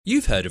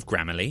You've heard of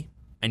Grammarly,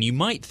 and you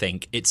might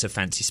think it's a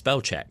fancy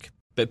spell check,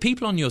 but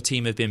people on your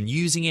team have been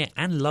using it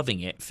and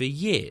loving it for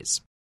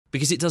years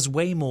because it does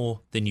way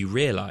more than you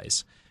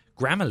realise.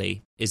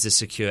 Grammarly is a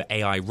secure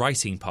AI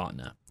writing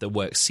partner that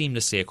works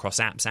seamlessly across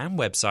apps and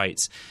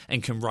websites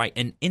and can write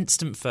an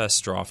instant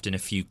first draft in a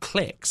few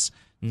clicks,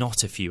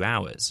 not a few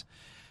hours.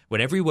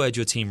 When every word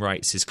your team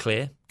writes is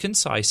clear,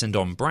 concise and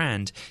on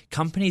brand,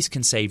 companies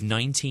can save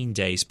 19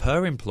 days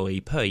per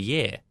employee per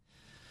year.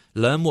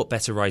 Learn what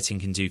better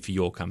writing can do for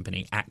your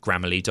company at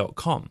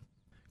Grammarly.com.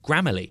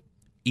 Grammarly.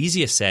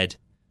 Easier said,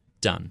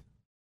 done.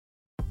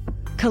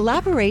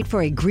 Collaborate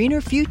for a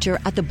greener future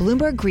at the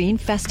Bloomberg Green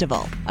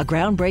Festival, a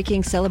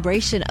groundbreaking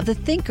celebration of the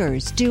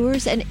thinkers,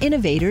 doers, and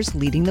innovators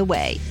leading the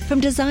way.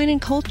 From design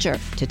and culture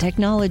to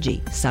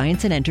technology,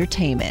 science, and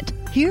entertainment.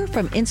 Hear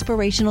from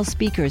inspirational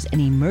speakers and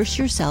immerse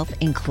yourself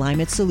in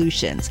climate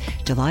solutions.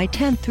 July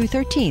 10th through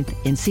 13th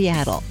in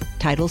Seattle.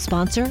 Title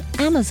sponsor,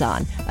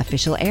 Amazon.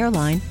 Official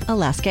airline,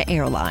 Alaska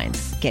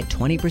Airlines. Get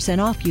 20%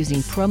 off using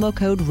promo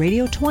code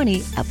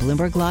radio20 at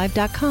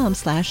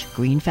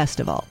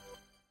BloombergLive.com/greenfestival.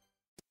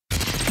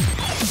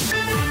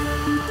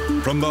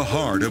 From the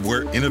heart of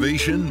where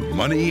innovation,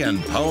 money,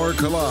 and power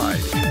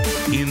collide,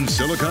 in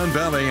Silicon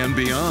Valley and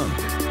beyond,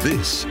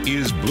 this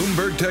is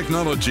Bloomberg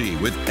Technology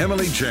with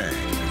Emily Chang.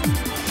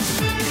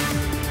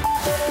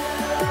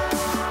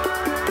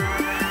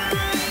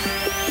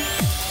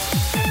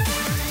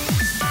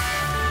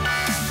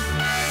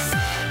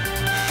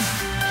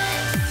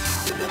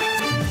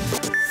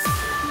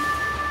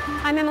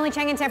 I'm Emily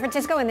Chang in San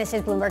Francisco, and this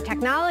is Bloomberg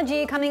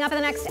Technology. Coming up in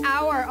the next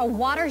hour, a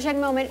watershed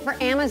moment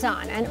for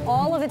Amazon and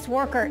all of its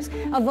workers.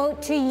 A vote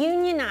to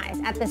unionize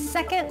at the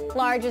second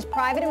largest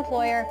private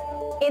employer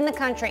in the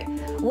country.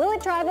 Will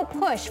it drive a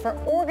push for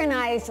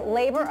organized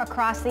labor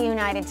across the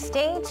United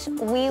States?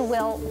 We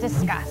will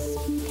discuss.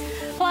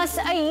 Plus,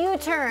 a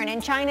U-turn in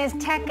China's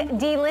tech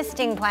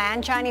delisting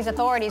plan. Chinese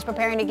authorities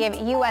preparing to give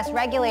U.S.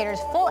 regulators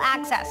full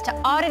access to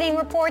auditing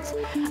reports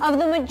of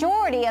the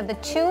majority of the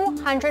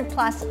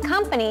 200-plus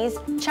companies,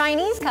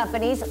 Chinese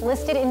companies,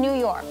 listed in New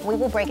York. We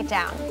will break it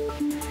down.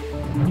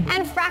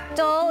 And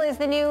Fractal is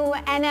the new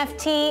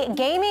NFT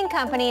gaming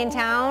company in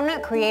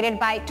town, created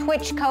by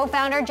Twitch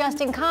co-founder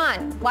Justin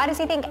Kan. Why does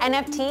he think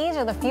NFTs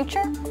are the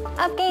future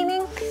of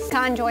gaming?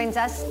 Kan joins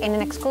us in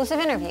an exclusive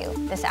interview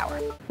this hour.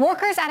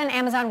 Workers at an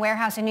Amazon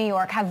warehouse in New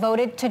York have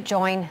voted to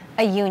join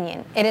a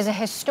union. It is a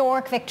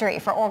historic victory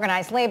for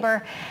organized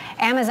labor.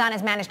 Amazon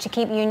has managed to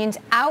keep unions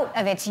out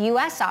of its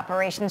U.S.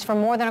 operations for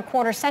more than a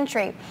quarter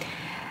century.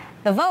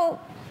 The vote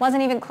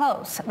wasn't even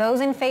close.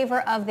 Those in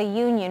favor of the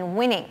union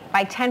winning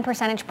by 10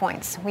 percentage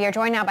points. We are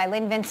joined now by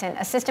Lynn Vincent,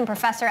 assistant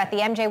professor at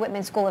the M.J.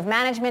 Whitman School of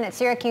Management at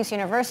Syracuse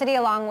University,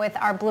 along with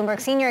our Bloomberg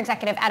senior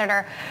executive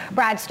editor,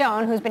 Brad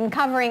Stone, who's been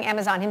covering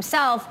Amazon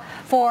himself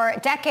for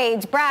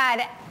decades. Brad,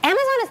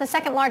 Amazon is the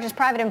second largest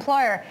private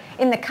employer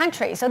in the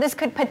country, so this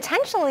could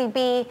potentially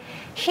be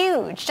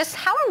huge. Just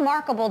how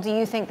remarkable do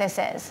you think this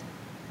is?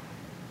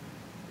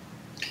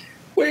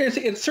 Well,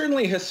 it's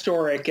certainly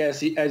historic,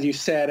 as you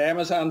said.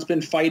 Amazon's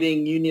been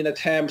fighting union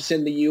attempts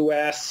in the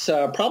U.S.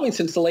 Probably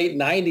since the late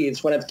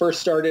 90s, when it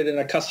first started in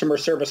a customer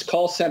service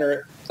call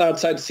center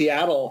outside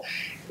Seattle.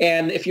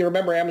 And if you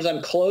remember,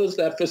 Amazon closed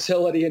that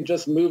facility and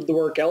just moved the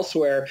work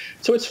elsewhere.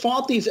 So it's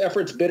fought these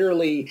efforts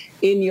bitterly.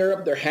 In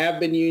Europe, there have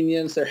been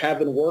unions. There have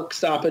been work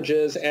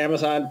stoppages.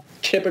 Amazon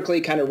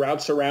typically kind of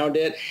routes around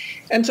it.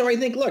 And so I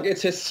think, look,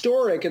 it's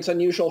historic. It's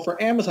unusual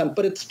for Amazon,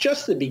 but it's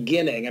just the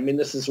beginning. I mean,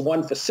 this is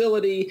one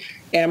facility.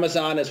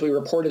 Amazon, as we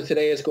reported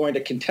today, is going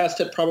to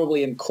contest it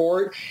probably in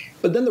court.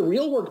 But then the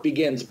real work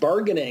begins,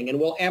 bargaining. And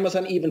will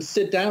Amazon even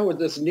sit down with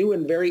this new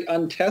and very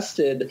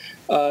untested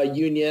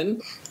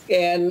union?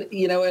 And,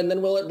 and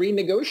then will it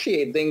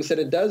renegotiate things that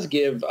it does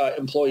give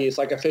employees,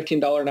 like a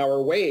 $15 an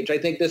hour wage? I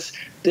think this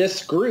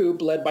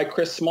group, led by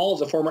Chris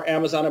Smalls, a former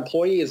Amazon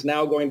employee, is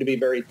now going to be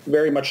very,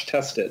 very much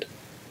tested.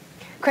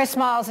 Chris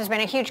Smalls has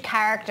been a huge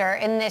character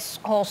in this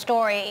whole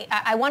story.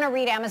 I want to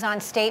read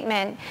Amazon's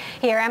statement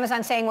here.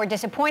 Amazon saying, we're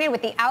disappointed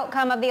with the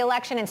outcome of the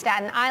election in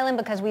Staten Island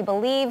because we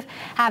believe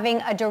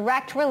having a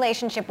direct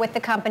relationship with the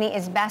company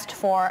is best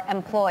for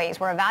employees.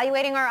 We're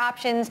evaluating our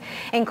options,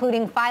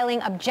 including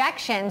filing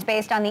objections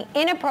based on the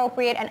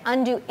inappropriate and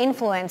undue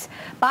influence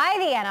by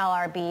the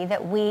NLRB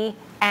that we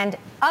and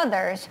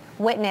others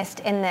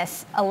witnessed in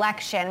this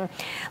election.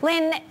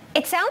 Lynn,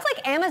 it sounds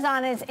like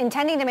Amazon is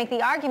intending to make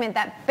the argument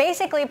that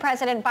basically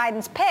President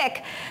Biden's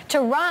pick to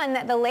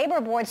run the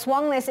labor board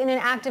swung this in an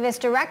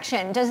activist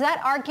direction. Does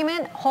that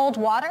argument hold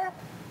water?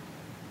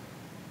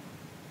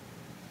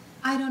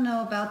 I don't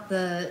know about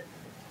the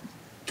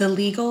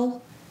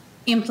legal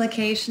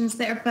implications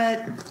there,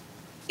 but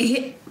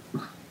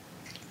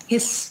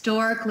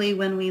historically,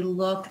 when we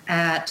look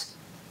at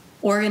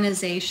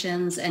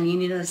organizations and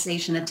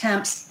unionization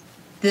attempts,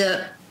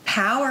 the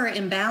power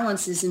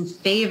imbalance is in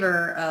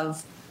favor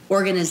of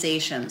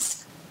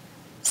organizations.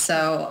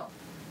 So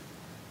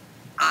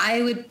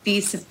I would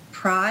be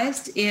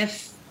surprised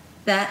if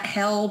that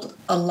held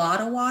a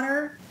lot of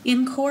water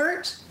in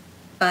court,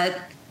 but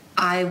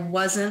I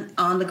wasn't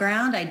on the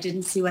ground. I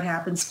didn't see what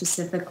happened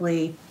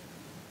specifically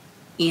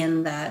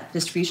in that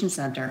distribution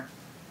center.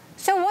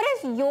 So what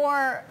is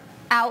your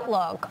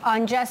outlook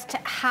on just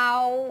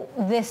how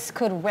this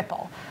could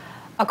ripple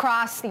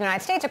across the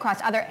United States,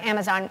 across other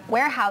Amazon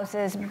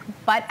warehouses,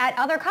 but at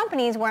other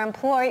companies where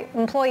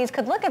employees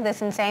could look at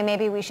this and say,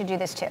 maybe we should do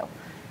this too?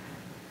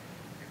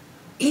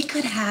 It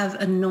could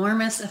have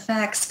enormous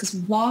effects because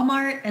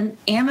Walmart and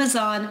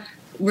Amazon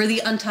were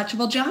the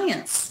untouchable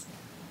giants,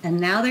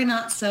 and now they're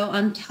not so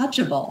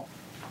untouchable.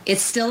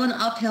 It's still an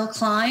uphill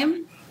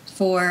climb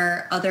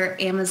for other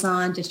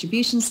Amazon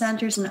distribution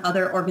centers and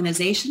other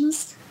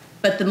organizations,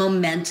 but the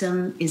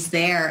momentum is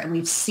there, and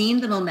we've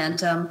seen the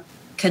momentum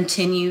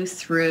continue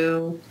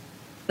through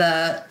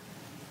the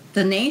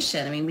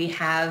nation. I mean, we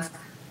have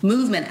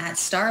movement at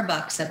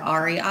Starbucks, at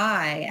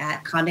REI,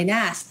 at Condé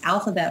Nast,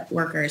 Alphabet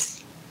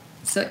workers.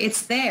 So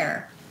it's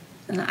there.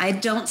 And I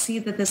don't see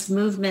that this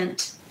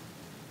movement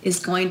is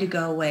going to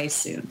go away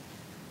soon.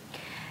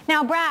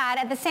 Now, Brad,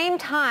 at the same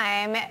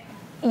time,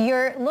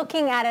 you're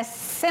looking at a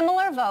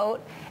similar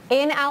vote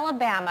in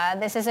Alabama.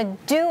 This is a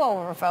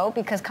do-over vote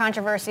because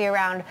controversy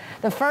around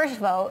the first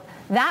vote.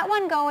 That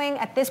one going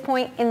at this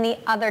point in the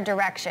other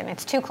direction.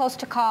 It's too close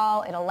to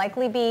call. It'll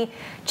likely be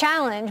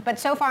challenged. But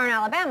so far in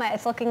Alabama,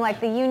 it's looking like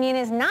the union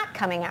is not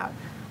coming out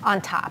on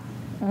top.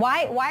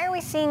 Why are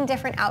we seeing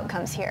different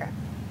outcomes here?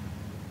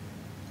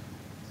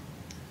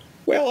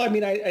 Well, I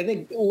mean, I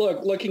think,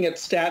 looking at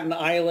Staten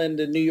Island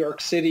and New York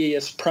City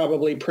is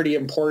probably pretty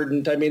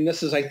important. I mean,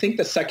 this is, I think,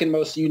 the second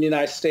most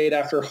unionized state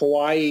after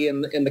Hawaii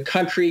in the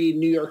country.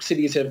 New York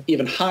City's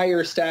even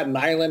higher. Staten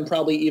Island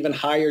probably even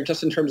higher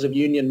just in terms of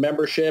union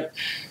membership.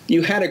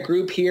 You had a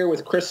group here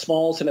with Chris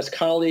Smalls and his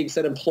colleagues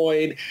that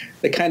employed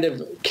the kind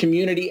of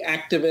community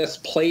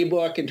activist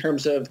playbook in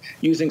terms of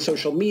using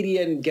social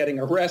media and getting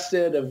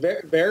arrested, a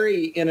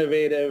very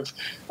innovative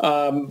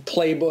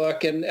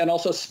playbook, and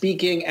also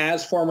speaking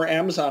as former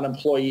Amazon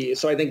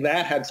employees. So I think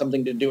that had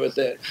something to do with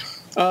it.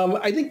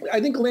 I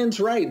think Lynn's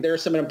right. There are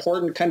some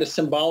important kind of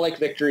symbolic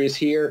victories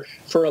here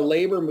for a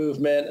labor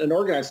movement, an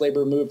organized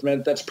labor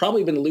movement that's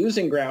probably been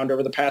losing ground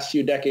over the past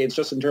few decades,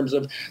 just in terms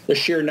of the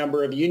sheer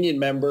number of union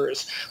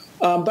members.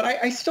 But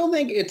I still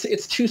think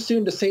it's too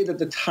soon to say that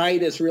the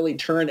tide is really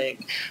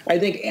turning. I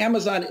think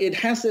Amazon, it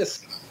has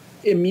this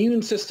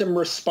immune system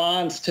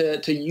response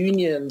to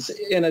unions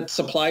in its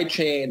supply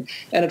chain,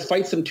 and it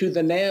fights them tooth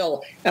and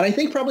nail. And I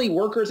think probably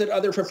workers at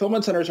other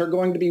fulfillment centers are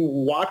going to be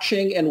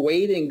watching and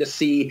waiting to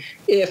see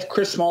if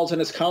Chris Smalls and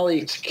his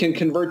colleagues can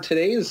convert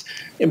today's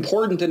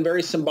important and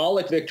very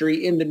symbolic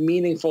victory into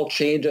meaningful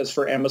changes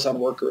for Amazon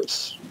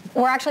workers.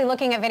 We're actually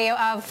looking at video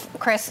of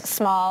Chris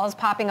Smalls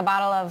popping a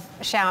bottle of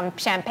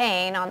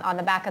champagne on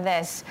the back of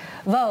this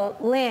vote.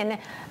 Lynn,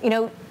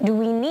 do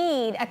we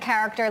need a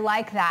character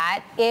like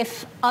that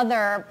if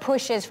other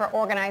pushes for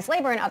organized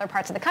labor in other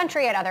parts of the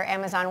country, at other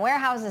Amazon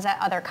warehouses, at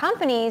other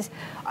companies,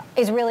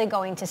 is really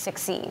going to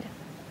succeed?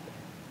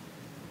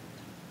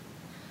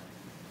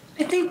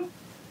 I think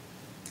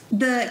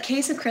the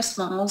case of Chris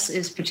Smalls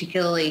is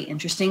particularly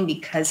interesting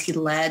because he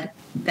led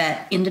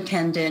that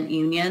independent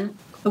union.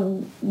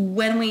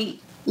 When we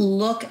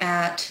look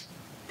at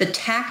the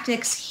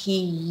tactics he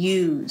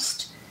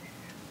used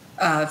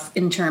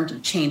in terms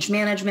of change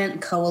management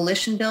and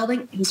coalition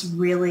building, he was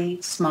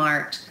really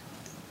smart.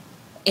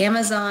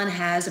 Amazon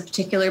has a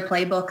particular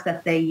playbook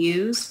that they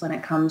use when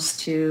it comes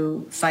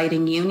to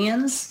fighting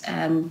unions,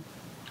 and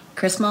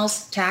Chris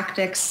Smalls'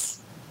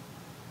 tactics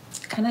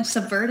kind of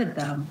subverted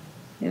them.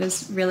 It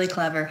was really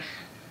clever.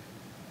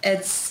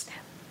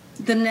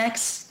 The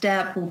next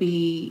step will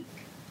be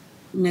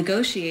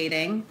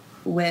negotiating,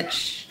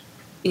 which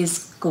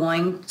is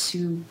going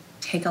to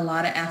take a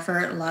lot of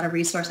effort, a lot of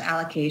resource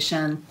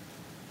allocation.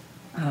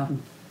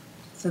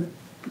 So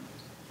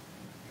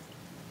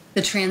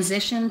the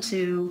transition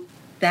to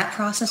that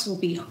process will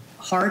be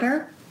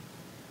harder,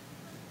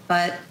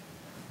 but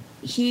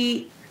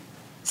he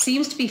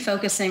seems to be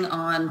focusing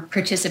on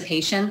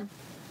participation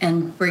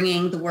and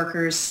bringing the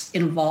workers'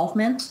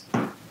 involvement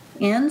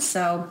in.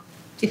 So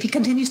if he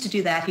continues to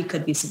do that, he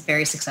could be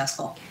very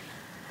successful.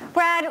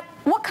 Brad,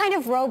 what kind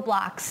of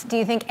roadblocks do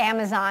you think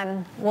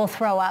Amazon will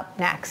throw up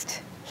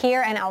next,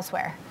 here and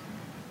elsewhere?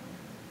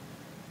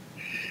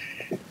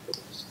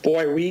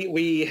 Boy,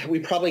 we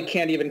probably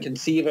can't even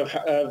conceive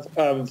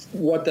of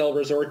what they'll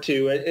resort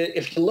to.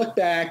 If you look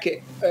back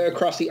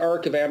across the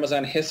arc of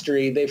Amazon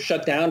history, they've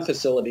shut down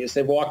facilities.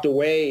 They've walked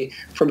away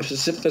from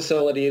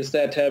facilities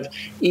that have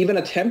even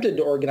attempted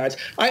to organize.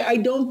 I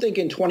don't think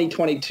in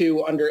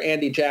 2022, under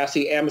Andy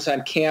Jassy,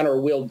 Amazon can or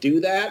will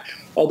do that.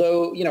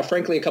 Although,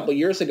 frankly, a couple of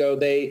years ago,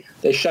 they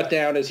shut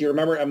down, as you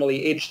remember,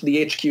 Emily,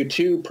 the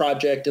HQ2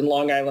 project in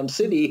Long Island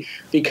City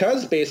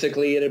because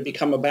basically it had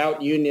become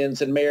about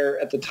unions. And Mayor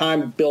at the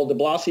time, Bill de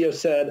Blasio,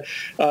 said,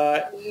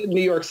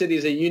 New York City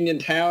is a union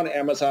town,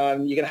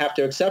 Amazon, you're going to have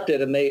to accept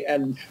it.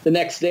 And the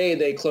next day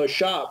they closed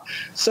shop.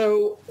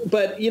 So,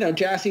 but,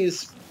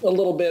 Jassy's a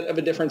little bit of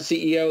a different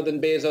CEO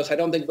than Bezos. I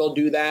don't think they'll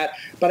do that,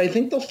 but I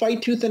think they'll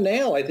fight tooth and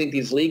nail. I think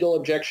these legal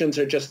objections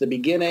are just the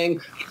beginning.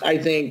 I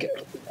think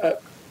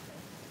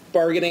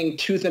bargaining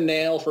tooth and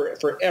nail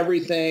for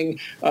everything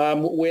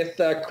with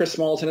Chris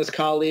Smalls and his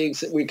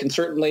colleagues. We can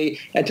certainly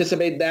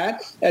anticipate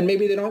that. And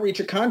maybe they don't reach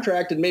a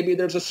contract, and maybe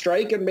there's a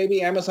strike, and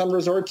maybe Amazon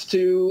resorts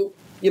to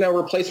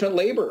replacement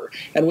labor.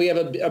 And we have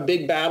a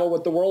big battle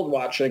with the world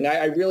watching.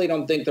 I really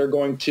don't think they're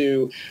going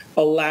to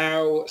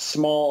allow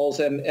Smalls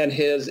and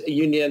his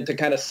union to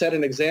kind of set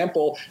an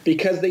example,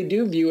 because they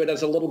do view it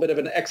as a little bit of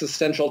an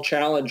existential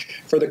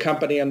challenge for the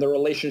company and the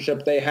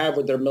relationship they have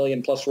with their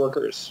million-plus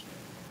workers.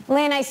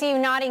 Lynn, I see you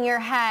nodding your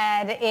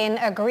head in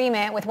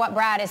agreement with what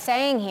Brad is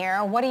saying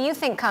here. What do you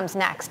think comes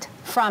next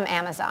from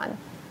Amazon?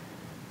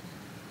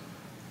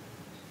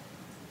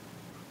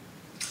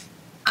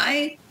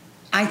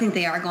 I think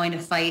they are going to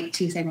fight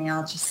tooth and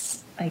nail,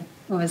 just like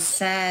was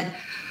said.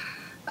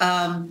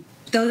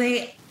 Though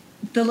the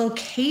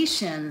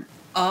location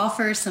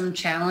offers some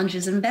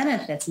challenges and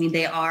benefits. I mean,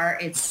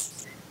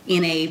 it's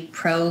in a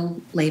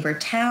pro-labor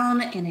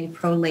town, in a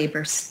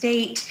pro-labor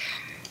state,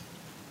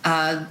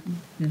 and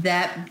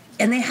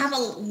they have a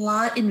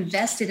lot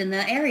invested in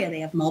that area. They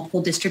have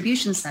multiple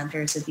distribution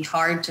centers. It'd be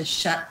hard to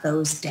shut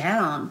those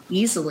down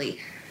easily.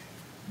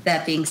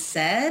 That being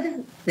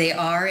said, they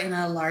are in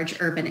a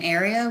large urban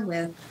area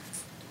with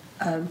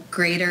a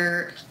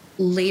greater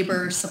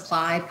labor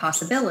supply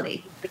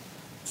possibility.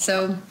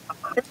 So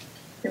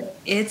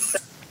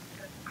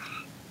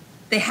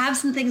they have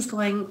some things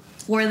going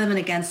for them and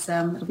against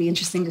them. It'll be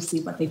interesting to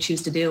see what they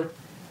choose to do.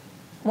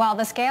 Well,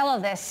 the scale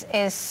of this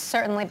is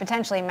certainly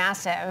potentially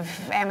massive.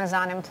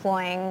 Amazon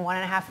employing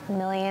 1.5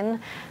 million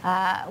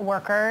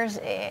workers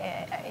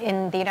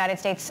in the United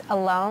States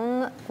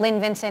alone.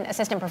 Lynn Vincent,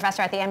 assistant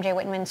professor at the M.J.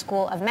 Whitman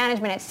School of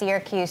Management at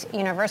Syracuse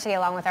University,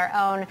 along with our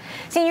own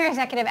senior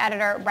executive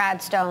editor,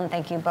 Brad Stone.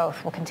 Thank you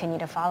both. We'll continue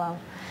to follow.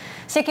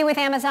 Sticking with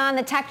Amazon,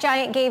 the tech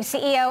giant gave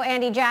CEO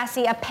Andy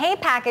Jassy a pay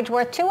package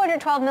worth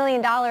 $212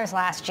 million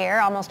last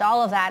year. Almost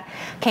all of that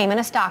came in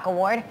a stock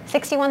award,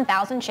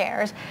 61,000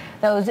 shares.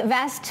 Those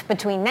vest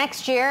between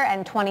next year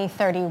and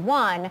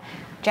 2031.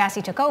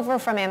 Jassy took over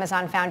from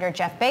Amazon founder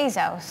Jeff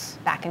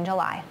Bezos back in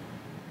July.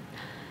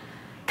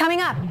 Coming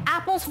up,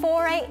 Apple's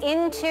foray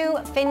into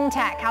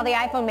fintech, how the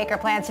iPhone maker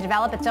plans to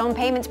develop its own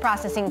payments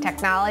processing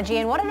technology,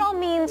 and what it all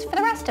means for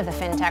the rest of the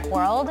fintech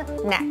world.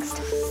 Next,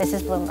 this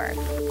is Bloomberg.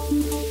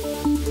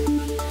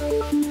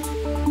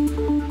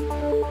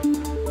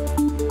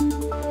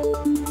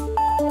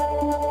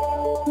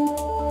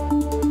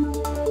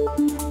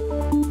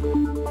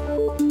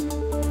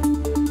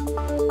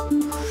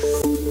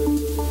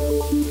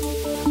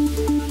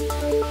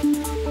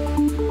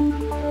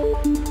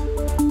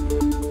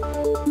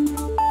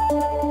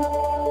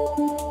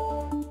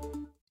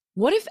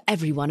 What if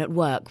everyone at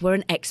work were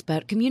an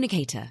expert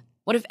communicator?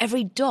 What if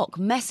every doc,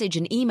 message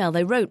and email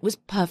they wrote was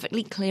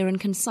perfectly clear and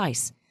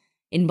concise?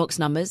 Inbox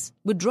numbers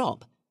would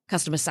drop,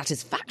 customer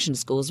satisfaction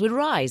scores would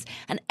rise,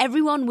 and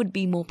everyone would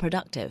be more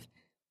productive.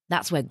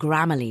 That's where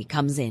Grammarly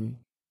comes in.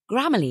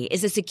 Grammarly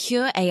is a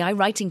secure AI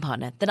writing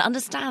partner that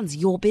understands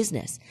your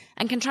business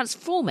and can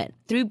transform it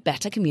through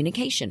better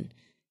communication.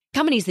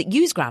 Companies that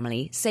use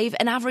Grammarly save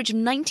an average of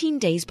 19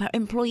 days per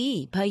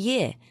employee per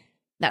year.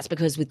 That's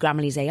because with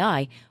Grammarly's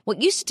AI,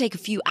 what used to take a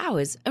few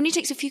hours only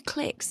takes a few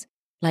clicks,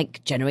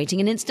 like generating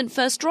an instant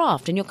first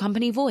draft in your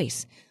company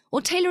voice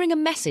or tailoring a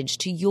message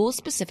to your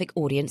specific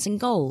audience and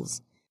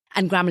goals.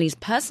 And Grammarly's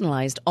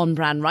personalized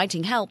on-brand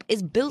writing help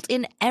is built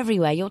in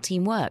everywhere your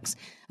team works,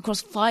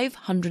 across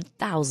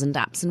 500,000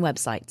 apps and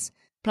websites.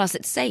 Plus,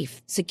 it's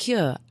safe,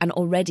 secure, and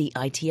already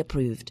IT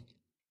approved.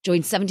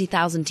 Join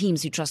 70,000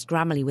 teams who trust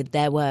Grammarly with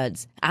their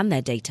words and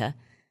their data.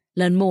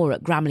 Learn more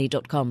at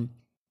Grammarly.com.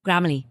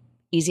 Grammarly.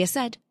 Easier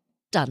said,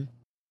 done.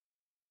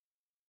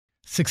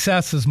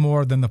 Success is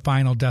more than the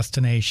final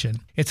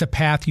destination. It's a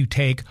path you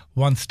take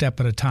one step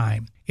at a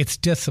time. It's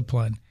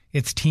discipline,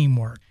 it's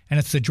teamwork, and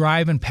it's the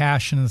drive and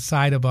passion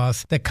inside of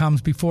us that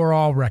comes before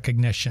all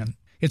recognition.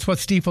 It's what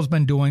Stifel's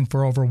been doing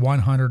for over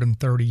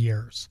 130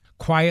 years.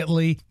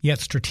 Quietly, yet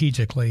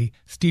strategically,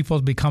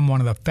 Stifel's become one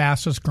of the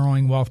fastest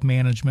growing wealth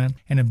management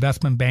and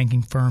investment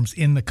banking firms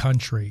in the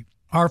country.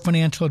 Our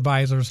financial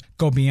advisors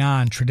go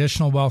beyond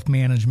traditional wealth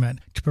management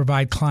to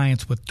provide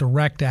clients with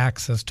direct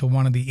access to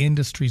one of the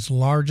industry's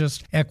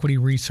largest equity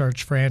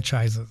research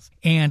franchises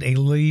and a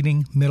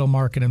leading middle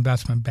market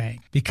investment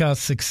bank, because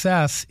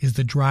success is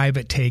the drive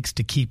it takes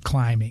to keep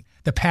climbing,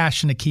 the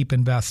passion to keep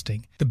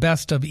investing, the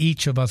best of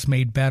each of us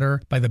made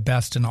better by the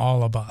best in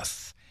all of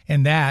us.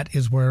 And that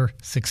is where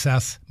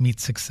success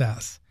meets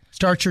success.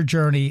 Start your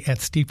journey at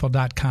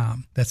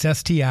Stifel.com. That's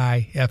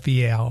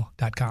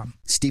STIFEL.com.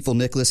 Stifel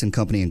Nicholas and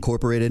Company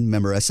Incorporated,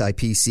 member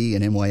SIPC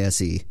and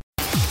NYSE.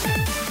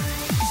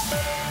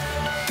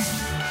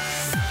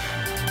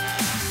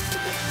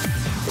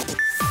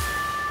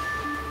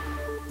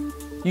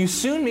 You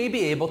soon may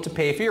be able to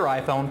pay for your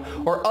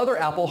iPhone or other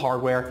Apple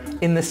hardware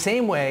in the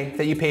same way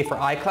that you pay for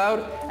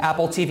iCloud,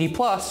 Apple TV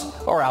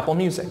Plus, or Apple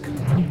Music.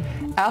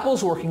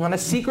 Apple's working on a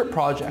secret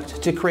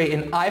project to create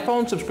an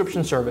iPhone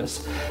subscription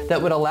service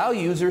that would allow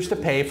users to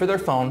pay for their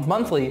phone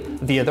monthly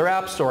via their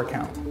App Store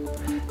account.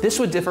 This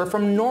would differ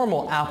from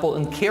normal Apple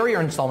and carrier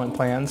installment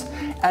plans,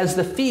 as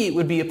the fee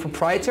would be a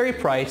proprietary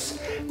price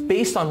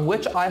based on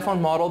which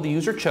iPhone model the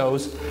user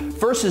chose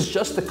versus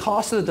just the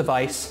cost of the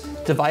device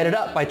divided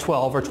up by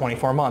 12 or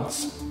 24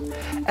 months.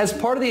 As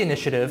part of the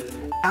initiative,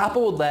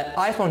 Apple would let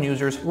iPhone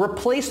users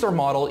replace their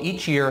model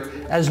each year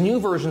as new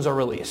versions are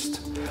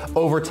released.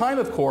 Over time,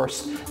 of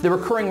course, the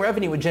recurring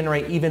revenue would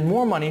generate even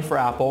more money for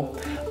Apple,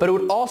 but it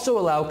would also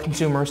allow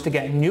consumers to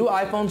get new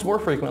iPhones more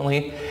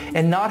frequently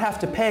and not have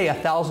to pay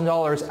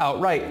 $1,000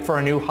 outright for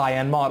a new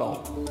high-end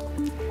model.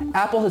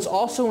 Apple has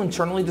also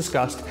internally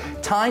discussed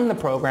tying the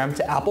program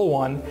to Apple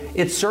One,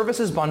 its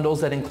services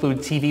bundles that include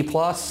TV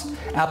Plus,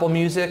 Apple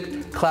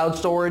Music, cloud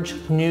storage,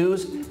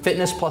 news,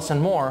 Fitness Plus,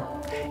 and more,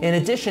 in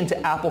addition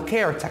to Apple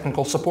Care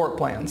technical support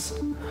plans.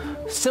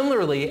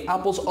 Similarly,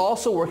 Apple's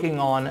also working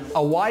on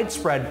a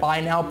widespread buy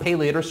now, pay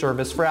later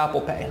service for Apple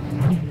Pay.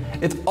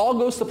 If all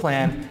goes to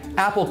plan,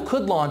 Apple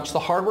could launch the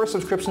hardware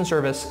subscription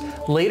service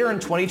later in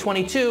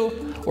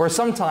 2022 or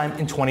sometime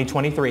in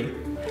 2023.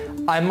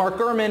 I'm Mark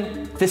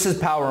Gurman. This is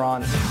Power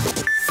On.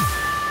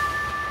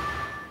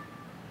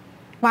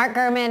 Mark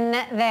Gurman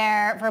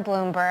there for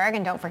Bloomberg.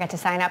 And don't forget to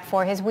sign up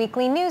for his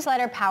weekly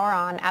newsletter, Power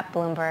On, at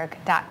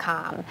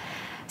Bloomberg.com.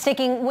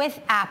 Sticking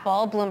with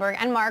Apple, Bloomberg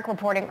and Mark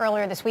reporting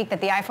earlier this week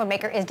that the iPhone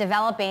maker is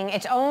developing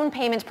its own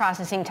payments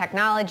processing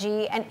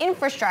technology and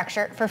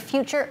infrastructure for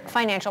future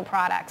financial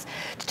products.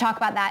 To talk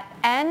about that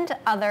and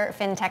other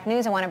fintech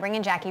news, I want to bring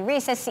in Jackie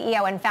Reses,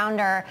 CEO and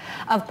founder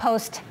of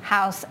Post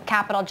House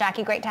Capital.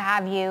 Jackie, great to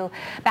have you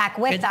back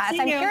with us.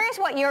 I'm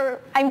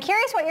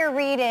curious what your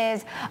read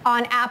is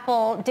on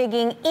Apple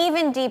digging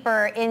even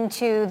deeper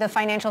into the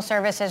financial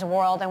services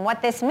world and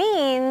what this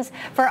means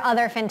for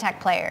other fintech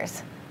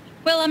players.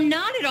 Well, I'm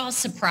not at all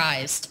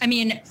surprised. I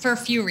mean, for a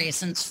few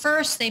reasons.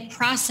 First, they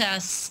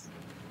process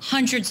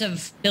hundreds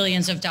of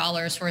billions of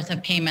dollars worth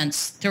of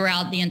payments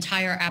throughout the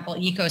entire Apple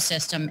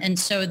ecosystem. And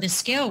so the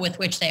scale with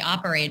which they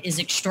operate is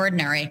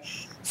extraordinary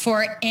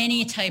for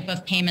any type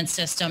of payment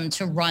system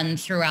to run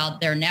throughout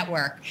their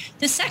network.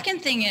 The second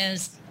thing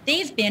is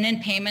they've been in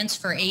payments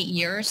for 8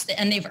 years,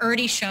 and they've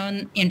already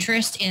shown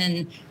interest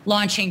in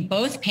launching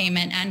both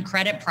payment and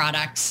credit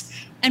products.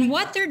 And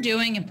what they're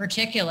doing in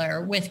particular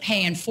with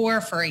Pay in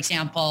 4, for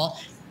example,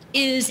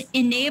 is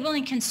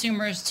enabling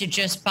consumers to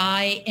just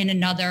buy in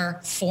another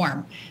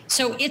form.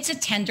 So it's a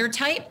tender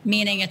type,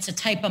 meaning it's a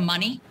type of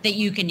money that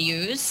you can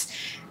use.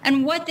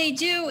 And what they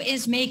do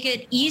is make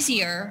it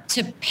easier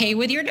to pay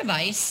with your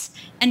device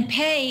and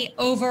pay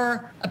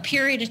over a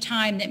period of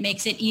time that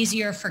makes it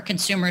easier for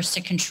consumers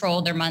to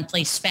control their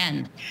monthly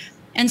spend.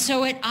 And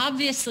so it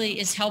obviously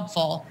is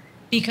helpful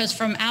because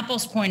from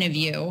Apple's point of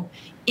view,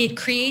 it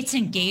creates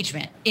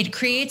engagement. It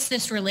creates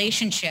this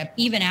relationship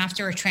even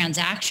after a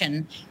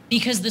transaction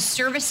because the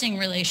servicing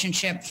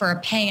relationship for a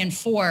Pay in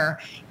 4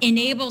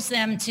 enables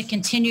them to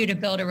continue to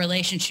build a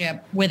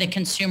relationship with a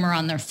consumer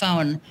on their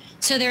phone.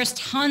 So there's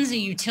tons of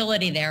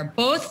utility there,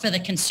 both for the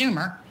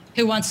consumer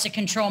who wants to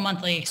control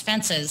monthly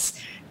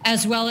expenses,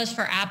 as well as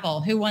for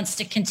Apple, who wants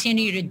to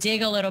continue to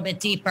dig a little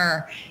bit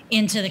deeper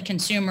into the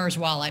consumer's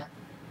wallet.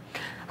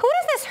 Who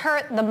does this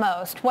hurt the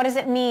most? What does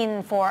it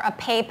mean for a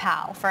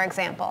PayPal, for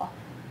example?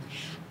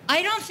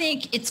 I don't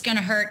think it's going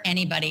to hurt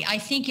anybody. I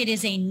think it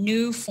is a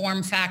new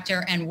form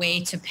factor and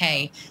way to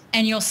pay.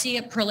 And you'll see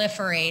it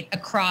proliferate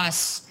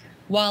across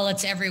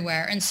wallets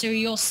everywhere. And so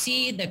you'll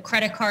see the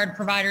credit card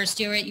providers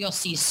do it. You'll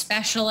see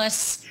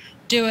specialists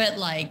do it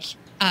like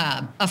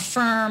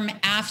Affirm,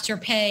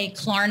 Afterpay,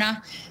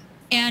 Klarna.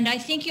 And I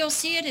think you'll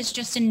see it as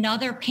just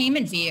another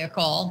payment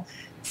vehicle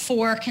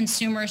for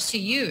consumers to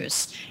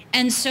use.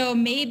 And so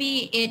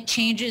maybe it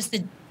changes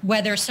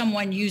whether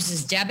someone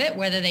uses debit,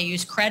 whether they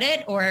use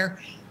credit, or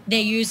they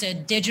use a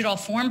digital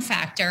form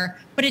factor,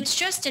 but it's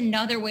just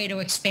another way to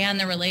expand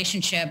the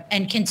relationship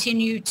and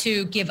continue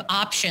to give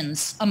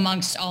options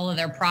amongst all of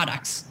their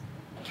products.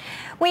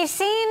 We've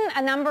seen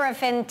a number of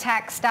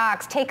fintech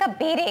stocks take a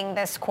beating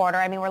this quarter.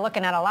 I mean, we're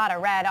looking at a lot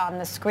of red on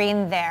the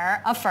screen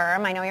there.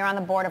 Affirm, I know you're on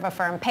the board of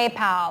Affirm,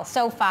 PayPal,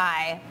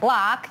 SoFi,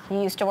 Block. You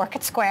used to work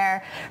at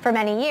Square for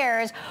many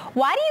years.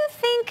 Why do you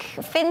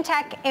think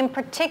fintech in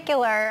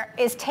particular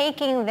is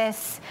taking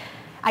this?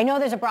 I know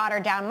there's a broader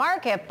down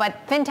market,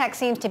 but fintech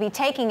seems to be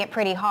taking it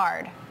pretty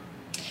hard.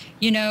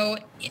 You know,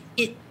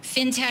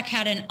 fintech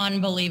had an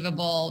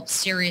unbelievable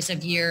series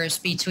of years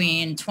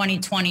between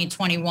 2020 and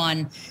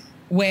 21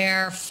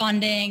 where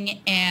funding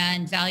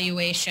and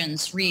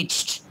valuations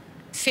reached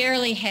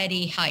fairly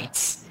heady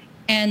heights.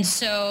 And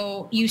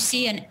so you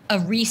see a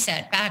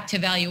reset back to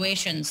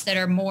valuations that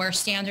are more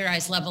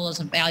standardized levels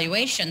of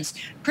valuations,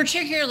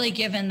 particularly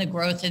given the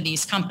growth of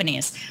these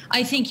companies.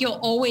 I think you'll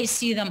always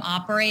see them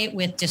operate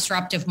with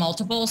disruptive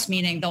multiples,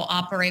 meaning they'll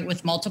operate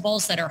with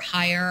multiples that are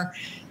higher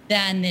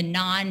than the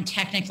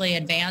non-technically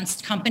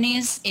advanced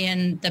companies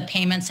in the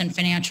payments and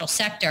financial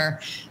sector.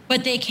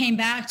 But they came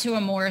back to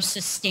a more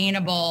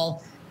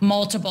sustainable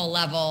multiple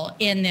level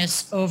in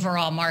this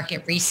overall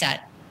market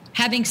reset.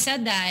 Having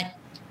said that,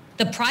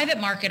 the private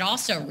market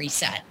also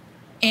reset.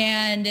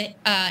 And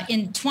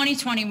in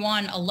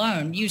 2021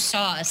 alone, you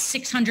saw a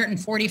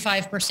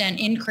 645%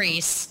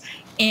 increase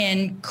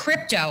in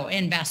crypto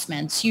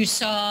investments. You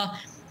saw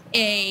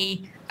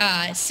a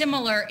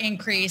similar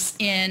increase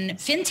in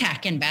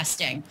fintech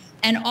investing.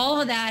 And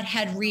all of that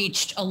had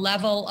reached a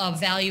level of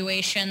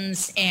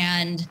valuations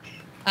and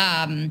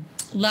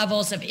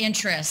levels of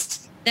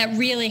interest that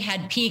really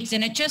had peaked,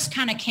 and it just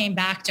kind of came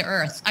back to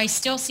earth. I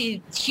still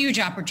see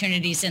huge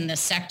opportunities in this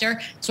sector.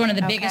 It's one of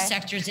the biggest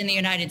sectors in the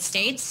United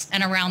States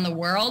and around the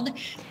world.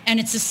 And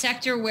it's a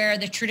sector where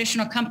the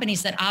traditional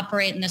companies that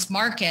operate in this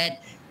market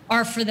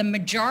are, for the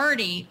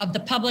majority of the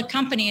public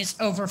companies,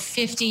 over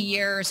 50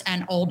 years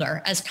and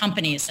older as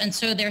companies. And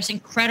so there's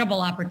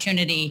incredible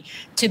opportunity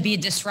to be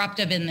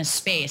disruptive in this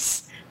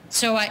space.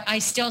 So I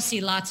still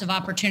see lots of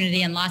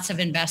opportunity and lots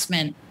of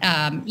investment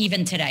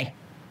even today.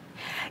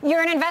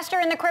 You're an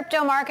investor in the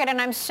crypto market, and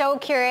I'm so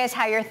curious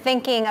how you're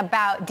thinking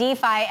about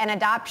DeFi and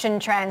adoption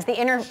trends. The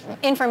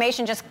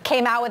information just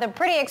came out with a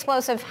pretty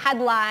explosive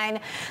headline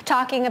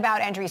talking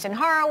about Andreessen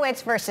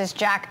Horowitz versus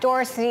Jack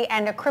Dorsey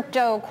and a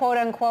crypto,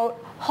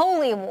 quote-unquote,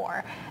 holy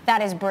war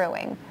that is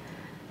brewing.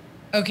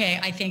 Okay,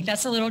 I think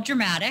that's a little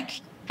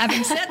dramatic.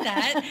 Having said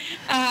that,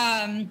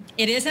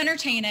 it is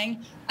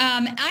entertaining.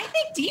 I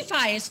think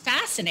DeFi is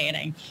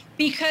fascinating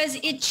because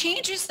it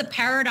changes the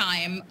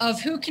paradigm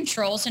of who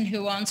controls and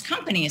who owns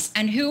companies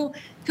and who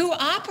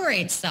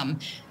operates them.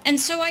 And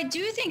so I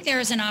do think there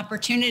is an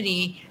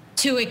opportunity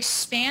to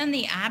expand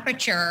the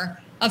aperture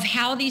of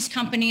how these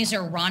companies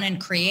are run and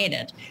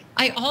created.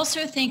 I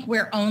also think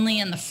we're only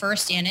in the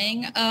first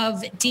inning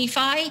of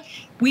DeFi.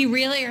 We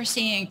really are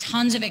seeing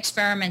tons of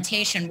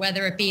experimentation,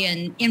 whether it be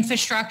in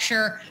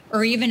infrastructure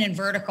or even in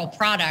vertical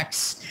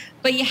products,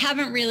 but you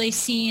haven't really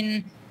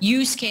seen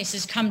use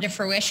cases come to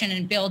fruition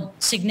and build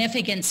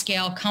significant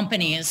scale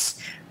companies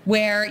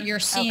where you're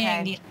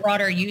seeing these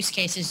broader use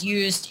cases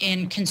used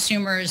in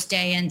consumers'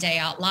 day in, day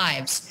out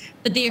lives.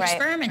 But the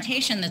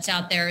experimentation that's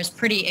out there is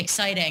pretty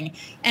exciting.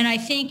 And I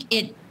think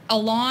it,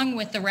 along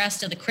with the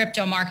rest of the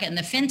crypto market and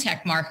the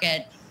fintech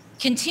market,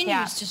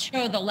 continues to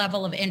show the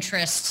level of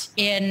interest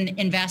in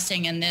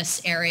investing in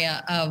this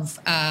area of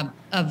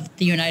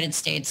the United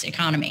States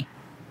economy.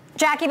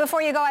 Jackie,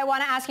 before you go, I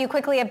want to ask you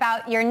quickly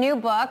about your new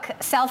book,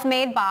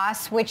 Self-Made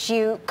Boss, which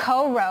you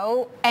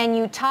co-wrote, and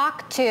you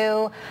talk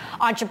to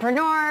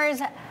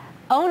entrepreneurs,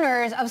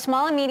 owners of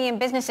small and medium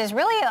businesses,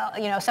 really,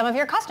 some of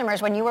your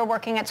customers when you were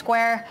working at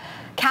Square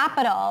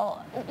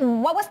Capital.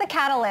 What was the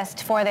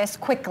catalyst for this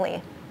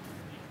quickly?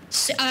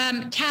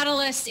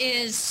 Catalyst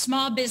is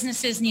small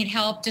businesses need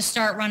help to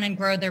start, run, and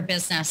grow their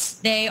business.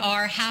 They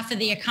are half of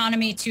the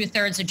economy,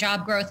 2/3 of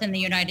job growth in the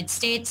United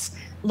States.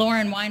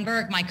 Lauren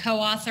Weinberg, my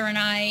co-author, and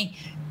I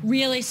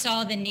really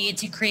saw the need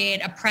to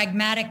create a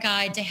pragmatic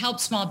guide to help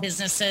small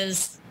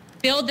businesses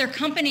build their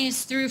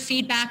companies through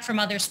feedback from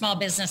other small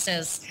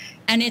businesses.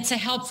 And it's a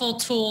helpful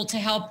tool to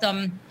help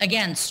them,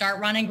 again, start,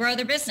 run, and grow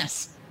their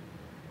business.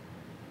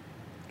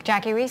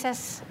 Jackie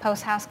Reeses,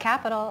 Post House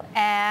Capital,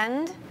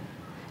 and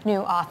new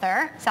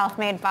author,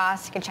 Self-Made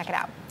Boss. You can check it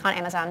out on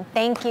Amazon.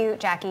 Thank you,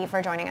 Jackie,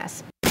 for joining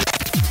us.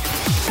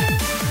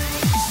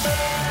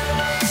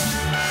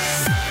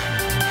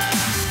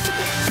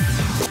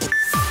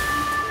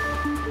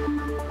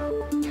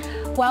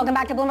 Welcome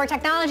back to Bloomberg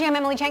Technology. I'm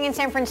Emily Chang in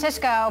San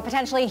Francisco.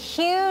 Potentially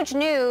huge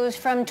news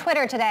from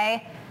Twitter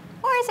today.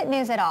 Or is it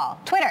news at all?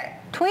 Twitter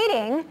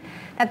tweeting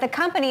that the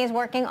company is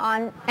working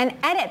on an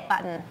edit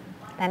button.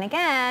 Then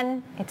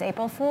again, it's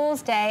April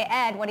Fool's Day.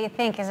 Ed, what do you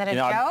think? Is it a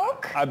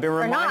joke? I've been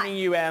reminding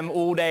you, Em,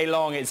 all day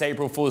long it's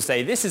April Fool's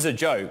Day. This is a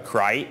joke,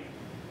 right?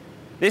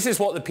 This is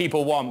what the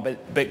people want,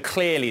 but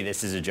clearly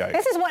this is a joke.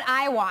 This is what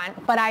I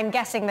want, but I'm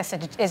guessing this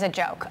is a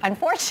joke.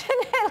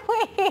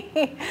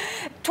 Unfortunately,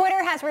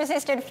 Twitter has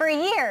resisted for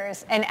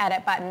years an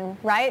edit button,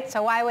 right?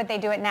 So why would they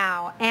do it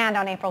now and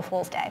on April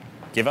Fool's Day?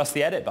 Give us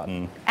the edit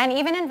button. And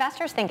even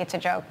investors think it's a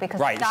joke because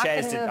the stock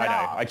didn't move at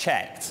all. I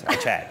checked.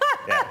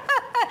 Yeah.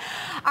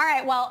 All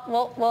right,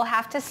 well, we'll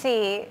have to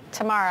see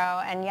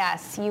tomorrow. And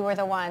yes, you were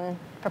the one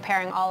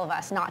preparing all of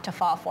us not to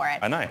fall for it.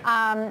 I know.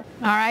 All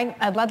right,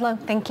 Ed Ludlow,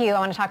 thank you. I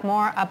want to talk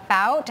more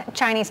about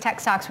Chinese tech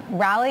stocks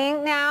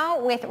rallying now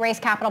with Race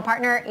Capital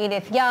partner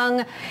Edith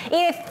Young.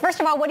 Edith, first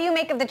of all, what do you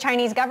make of the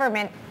Chinese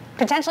government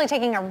potentially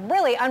taking a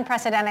really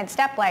unprecedented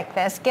step like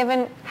this,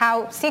 given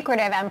how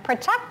secretive and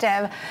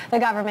protective the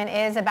government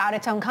is about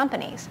its own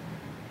companies?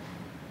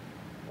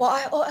 Well,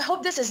 I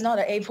hope this is not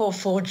an April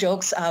Fool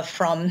jokes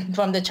from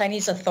the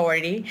Chinese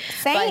authority.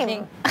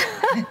 Same. But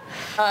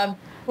I think,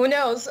 who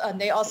knows?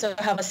 They also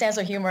have a sense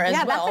of humor as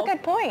well. Yeah, that's a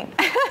good point.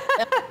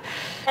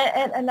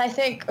 and I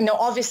think,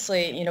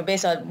 obviously,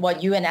 based on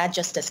what you and Ed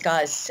just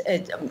discussed,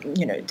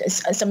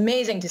 it's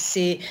amazing to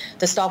see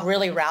the stock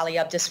really rally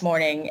up this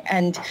morning.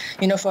 And,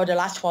 for the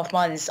last 12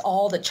 months,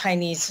 all the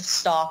Chinese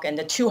stock and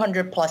the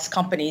 200 plus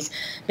companies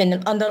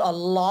been under a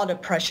lot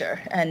of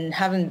pressure and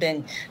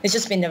it's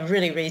just been a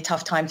really, really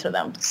tough time for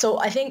them. So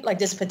I think like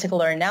this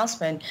particular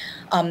announcement,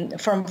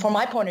 from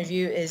my point of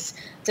view, is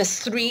there's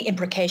three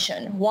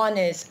implications. One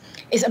is is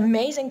it's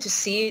amazing to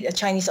see the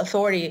Chinese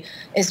authority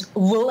is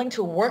willing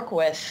to work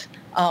with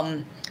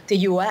the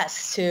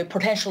U.S. to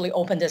potentially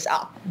open this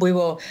up. We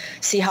will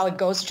see how it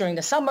goes during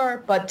the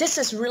summer, but this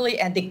is really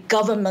at the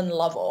government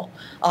level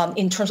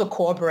in terms of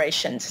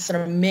cooperation. It's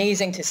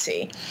amazing to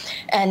see.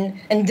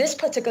 And this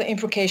particular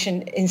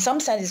implication, in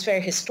some sense, is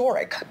very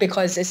historic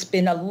because it's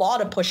been a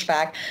lot of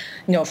pushback,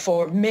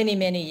 for many,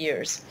 many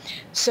years.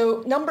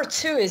 So number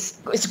two is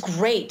it's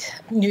great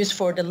news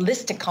for the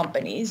listed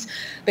companies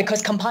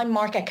because combined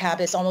market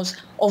cap is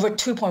almost over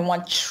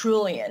 2.1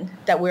 trillion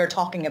that we're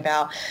talking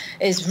about.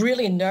 Is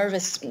really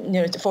nervous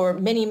for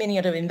many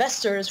of the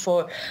investors,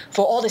 for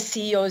all the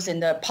CEOs in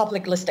the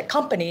public listed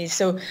companies.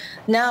 So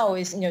now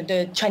is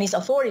the Chinese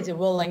authorities are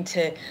willing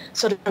to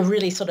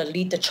really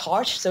lead the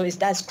charge. So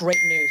that's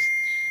great news.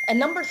 And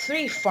number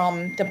three,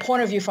 from the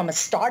point of view from a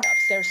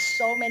startups, there's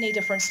so many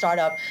different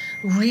startups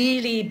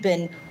really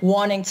been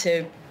wanting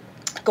to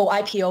go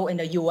IPO in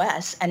the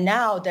U.S. and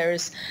now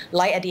there's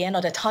light at the end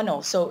of the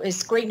tunnel. So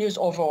it's great news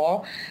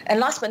overall. And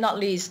last but not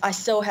least, I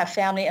still have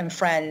family and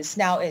friends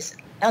now is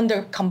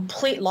under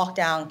complete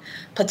lockdown,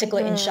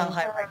 particularly in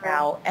Shanghai right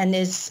now, and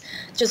it's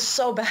just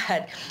so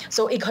bad.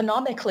 So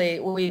economically,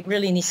 we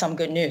really need some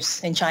good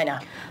news in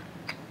China.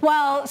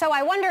 Well, so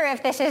I wonder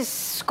if this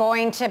is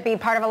going to be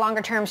part of a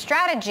longer-term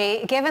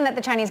strategy, given that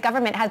the Chinese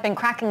government has been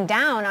cracking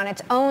down on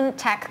its own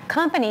tech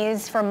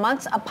companies for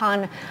months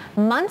upon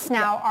months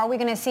now. Are we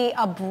going to see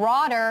a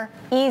broader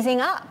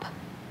easing up?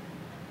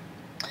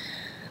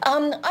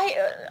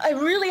 I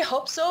really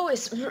hope so.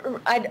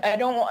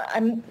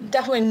 I'm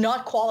definitely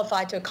not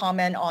qualified to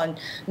comment on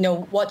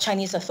what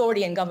Chinese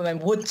authority and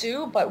government would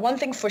do. But one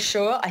thing for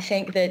sure, I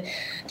think that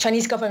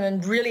Chinese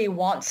government really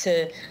wants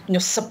to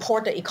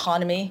support the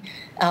economy.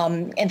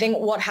 And think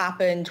what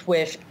happened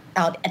with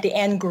at the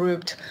Ant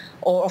Group,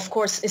 or of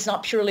course it's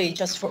not purely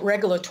just for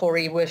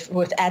regulatory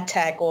with ad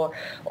tech or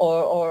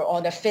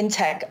the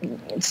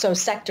fintech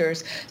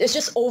sectors. It's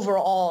just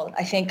overall,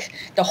 I think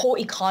the whole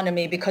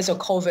economy because of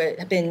COVID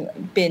have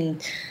been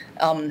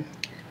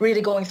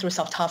really going through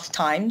some tough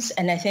times.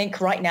 And I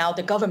think right now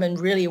the government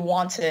really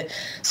wants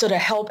to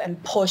help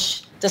and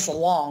push this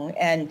along.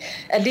 And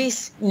at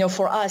least,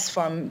 for us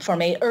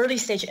from a early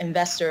stage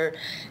investor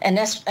and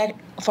that's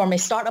from a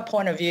startup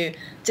point of view,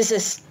 this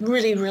is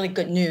really, really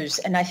good news.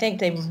 And I think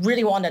they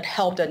really want to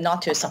help them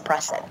not to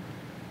suppress it.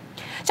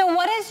 So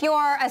what is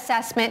your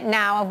assessment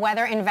now of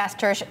whether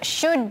investors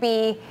should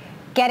be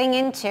getting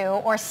into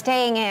or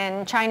staying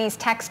in Chinese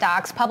tech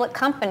stocks, public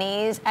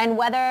companies, and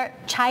whether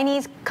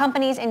Chinese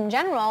companies in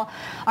general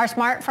are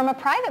smart from a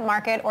private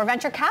market or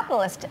venture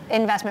capitalist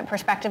investment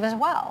perspective as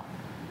well?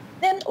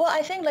 Well,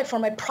 I think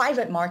from a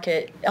private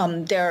market,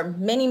 there are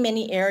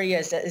many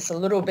areas that is a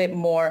little bit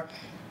more,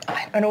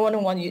 I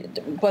don't want you,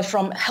 but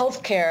from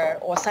healthcare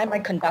or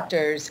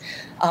semiconductors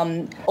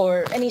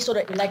or any sort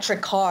of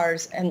electric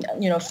cars. And,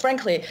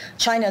 frankly,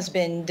 China's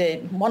been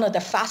one of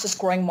the fastest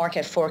growing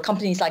market for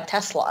companies like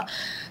Tesla.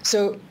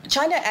 So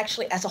China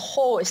actually as a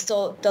whole is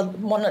still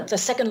one of the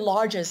second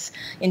largest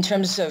in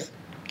terms of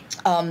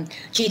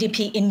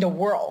GDP in the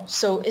world.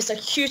 So it's a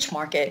huge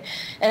market.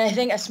 And I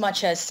think as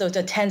much as the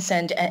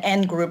Tencent and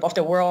Ant Group of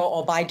the world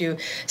or Baidu,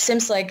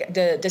 seems like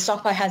the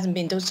stock price hasn't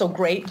been so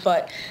great,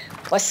 but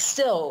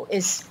still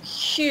is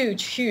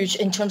huge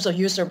in terms of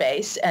user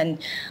base. And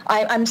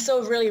I'm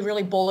still really,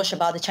 really bullish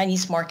about the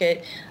Chinese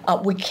market.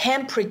 We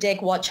can't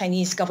predict what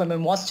Chinese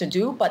government wants to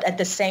do, but at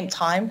the same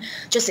time,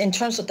 just in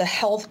terms of the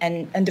health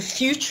and the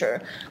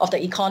future of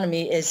the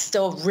economy is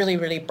still really,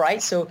 really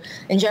bright. So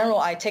in general,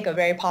 I take a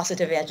very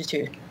positive attitude.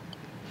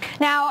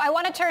 Now, I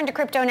want to turn to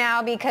crypto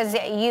now because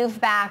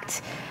you've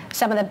backed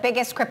some of the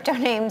biggest crypto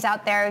names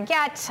out there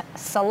yet,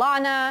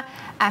 Solana,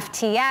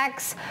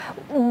 FTX.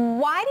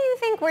 Why do you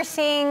think we're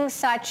seeing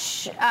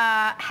such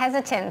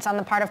hesitance on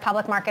the part of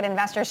public market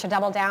investors to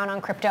double down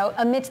on crypto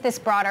amidst this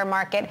broader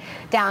market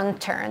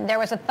downturn? There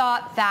was a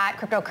thought that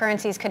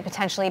cryptocurrencies could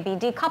potentially be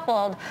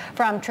decoupled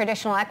from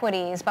traditional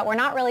equities, but we're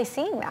not really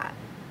seeing that.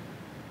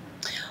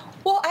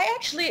 Well,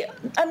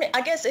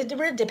 I guess it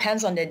really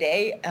depends on the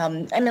day.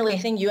 Emily, I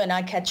think you and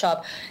I catch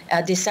up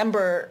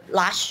December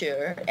last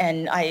year,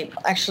 and I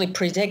actually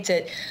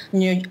predicted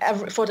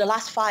for the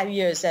last 5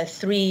 years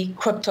 3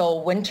 crypto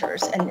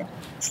winters. And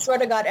swear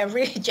to God,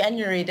 every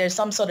January there's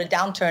some sort of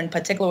downturn,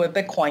 particularly with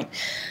Bitcoin.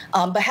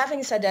 But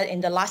having said that,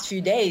 in the last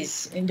few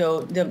days,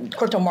 the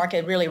crypto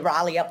market really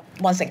rallied up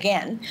once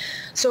again.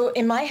 So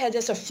in my head,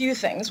 there's a few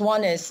things.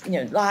 One is,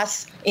 in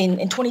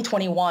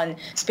 2021,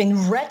 it's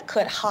been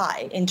record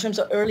high in terms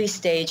of early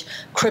stage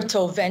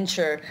crypto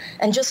venture.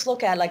 And just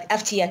look at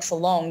FTX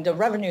alone, the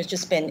revenue has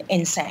just been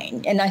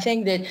insane. And I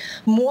think that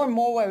more and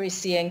more what we're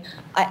seeing,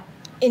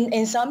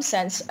 in some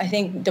sense, I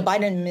think the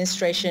Biden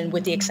administration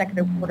with the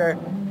executive order,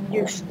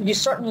 you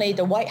certainly,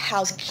 the White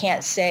House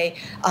can't say,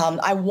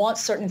 I want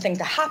certain things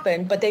to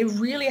happen, but they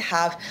really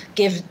have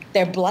give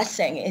their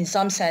blessing in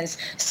some sense.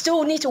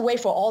 Still need to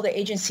wait for all the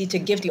agency to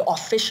give the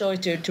official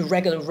to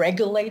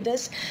regulate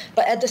this.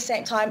 But at the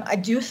same time, I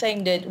do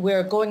think that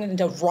we're going in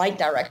the right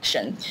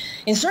direction.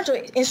 In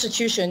certain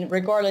institutions,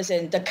 regardless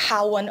in the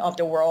Cowan of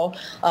the world,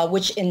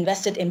 which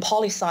invested in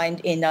PolySign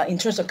in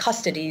terms of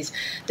custodies,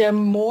 there are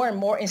more and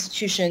more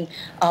institutions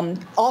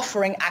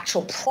offering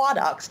actual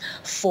products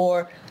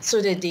for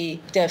sort of the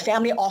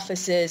family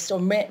offices or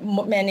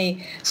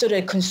many sort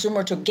of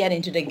consumer to get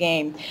into the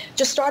game.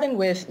 Just starting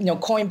with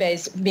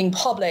Coinbase being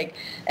public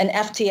and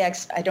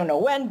FTX, I don't know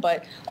when,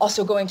 but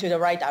also going to the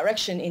right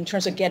direction in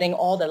terms of getting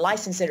all the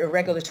licenses or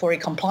regulatory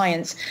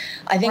compliance.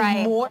 I think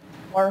more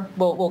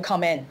will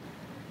come in.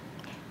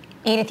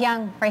 Edith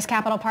Young, Brace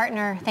Capital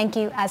Partner, thank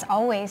you as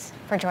always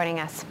for joining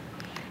us.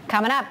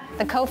 Coming up,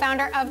 the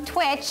co-founder of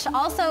Twitch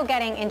also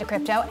getting into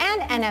crypto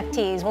and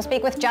NFTs. We'll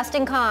speak with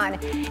Justin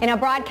Kan in a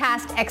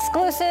broadcast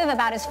exclusive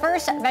about his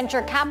first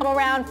venture capital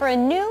round for a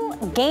new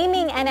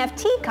gaming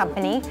NFT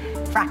company,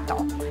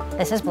 Fractal.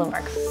 This is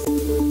Bloomberg.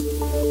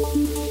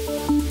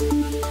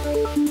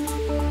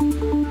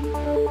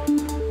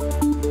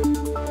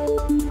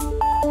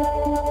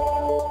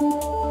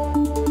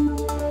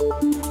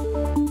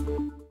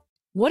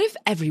 What if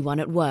everyone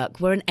at work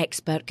were an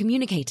expert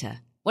communicator?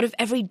 What if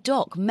every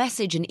doc,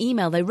 message, and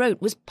email they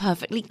wrote was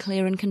perfectly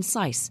clear and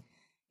concise?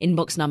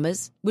 Inbox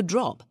numbers would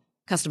drop,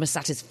 customer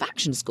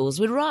satisfaction scores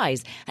would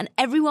rise, and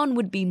everyone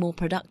would be more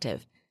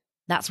productive.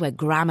 That's where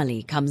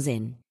Grammarly comes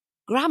in.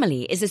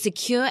 Grammarly is a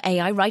secure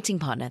AI writing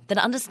partner that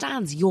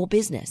understands your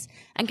business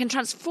and can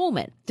transform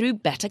it through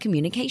better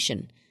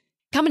communication.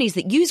 Companies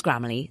that use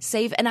Grammarly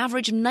save an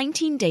average of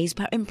 19 days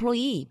per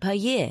employee per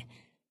year.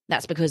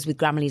 That's because with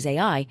Grammarly's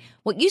AI,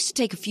 what used to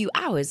take a few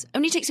hours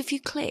only takes a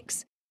few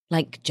clicks.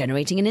 Like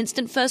generating an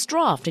instant first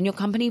draft in your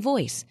company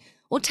voice,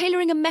 or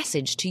tailoring a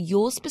message to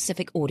your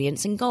specific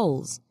audience and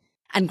goals.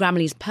 And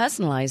Grammarly's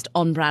personalized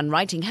on-brand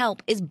writing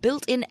help is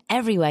built in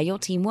everywhere your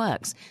team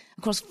works,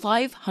 across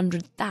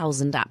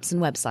 500,000 apps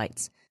and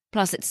websites.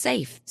 Plus, it's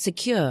safe,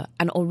 secure,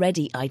 and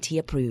already IT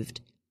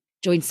approved.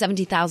 Join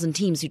 70,000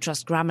 teams who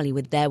trust Grammarly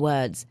with their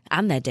words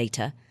and their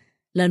data.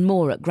 Learn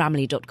more at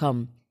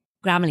Grammarly.com.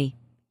 Grammarly.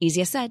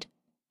 Easier said,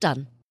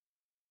 done.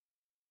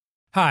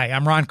 Hi,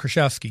 I'm Ron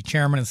Kraszewski,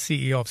 Chairman and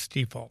CEO of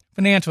Stifel.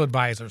 Financial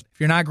advisors,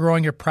 if you're not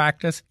growing your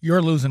practice,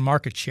 you're losing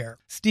market share.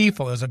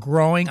 Stifel is a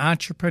growing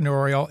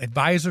entrepreneurial,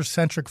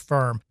 advisor-centric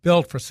firm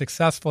built for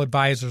successful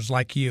advisors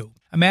like you.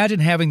 Imagine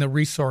having the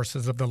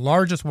resources of the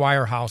largest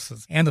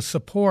wirehouses and the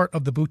support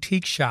of the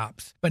boutique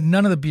shops, but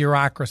none of the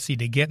bureaucracy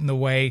to get in the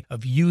way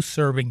of you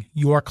serving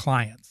your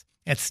clients.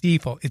 At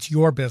Stifel, it's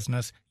your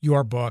business,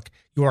 your book,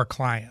 your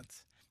clients.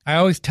 I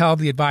always tell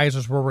the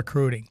advisors we're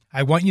recruiting,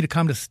 I want you to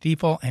come to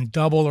Stifel and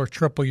double or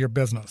triple your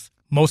business.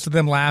 Most of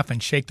them laugh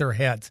and shake their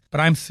heads,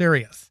 but I'm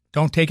serious.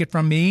 Don't take it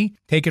from me.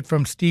 Take it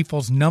from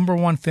Stifel's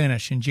 #1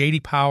 finish in J.D.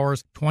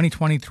 Power's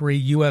 2023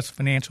 U.S.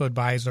 Financial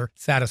Advisor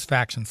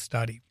Satisfaction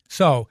Study.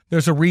 So,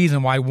 there's a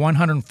reason why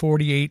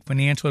 148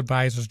 financial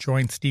advisors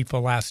joined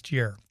Stifel last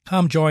year.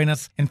 Come join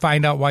us and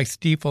find out why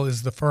Stifel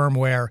is the firm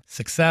where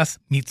success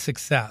meets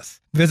success.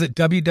 Visit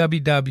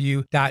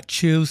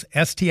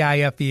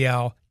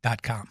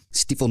www.choosestifel.com.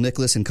 Stifel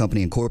Nicholas and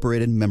Company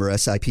Incorporated, member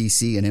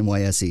SIPC and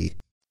NYSE.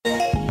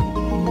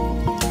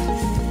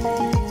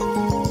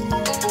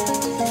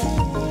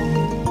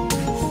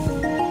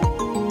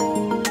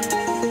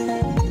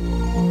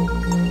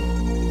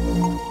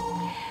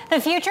 The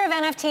future of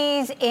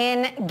NFTs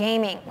in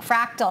gaming.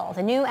 Fractal,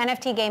 the new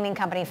NFT gaming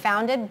company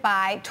founded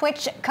by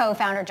Twitch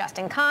co-founder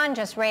Justin Kan,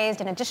 just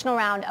raised an additional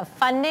round of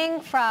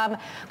funding from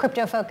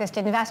crypto-focused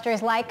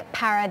investors like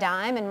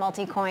Paradigm and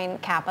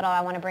Multicoin Capital.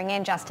 I want to bring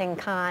in Justin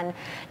Kan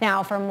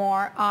now for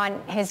more on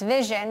his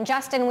vision.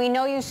 Justin, we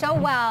know you so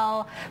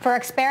well for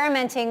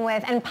experimenting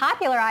with and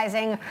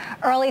popularizing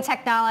early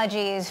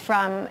technologies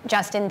from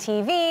Justin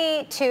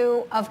TV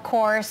to, of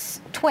course,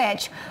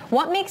 Twitch.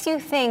 What makes you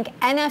think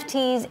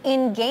NFTs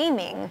in gaming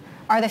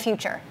are the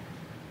future?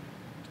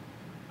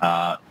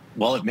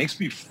 Well, it makes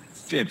me.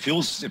 It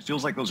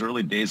feels like those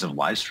early days of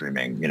live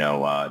streaming.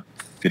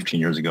 15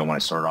 years ago when I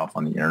started off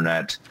on the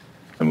internet,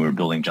 and we were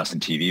building Justin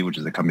TV, which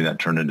is a company that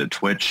turned into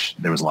Twitch.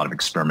 There was a lot of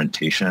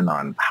experimentation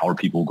on how are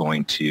people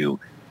going to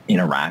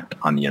interact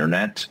on the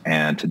internet.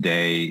 And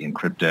today in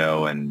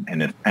crypto and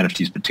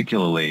NFTs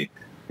particularly,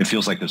 it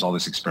feels like there's all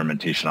this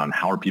experimentation on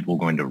how are people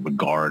going to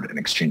regard and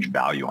exchange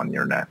value on the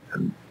internet,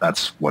 and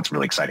that's what's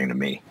really exciting to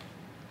me.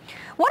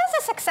 What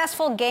does a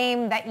successful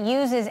game that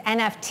uses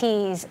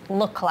NFTs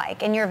look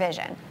like in your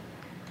vision?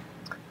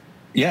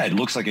 Yeah, it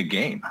looks like a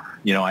game.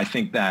 I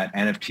think that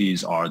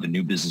NFTs are the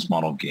new business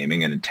model of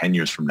gaming, and in 10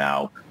 years from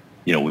now,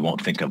 we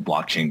won't think of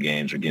blockchain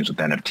games or games with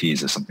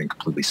NFTs as something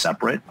completely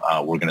separate.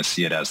 We're going to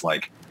see it as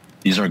like,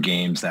 these are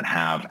games that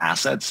have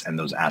assets, and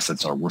those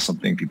assets are worth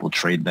something. People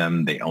trade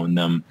them, they own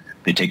them,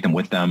 they take them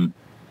with them.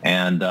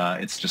 And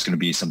it's just going to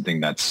be something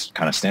that's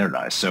kind of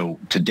standardized. So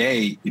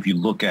today, if you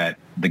look at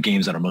the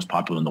games that are most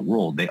popular in the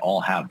world, they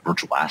all have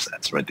virtual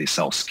assets, right? They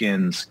sell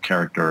skins,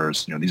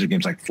 characters. These are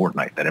games like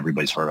Fortnite that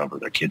everybody's heard of or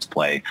their kids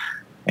play.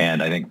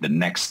 And I think the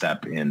next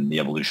step in the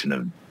evolution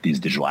of these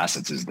digital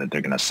assets is that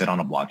they're going to sit on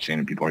a blockchain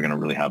and people are going to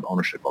really have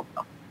ownership of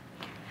them.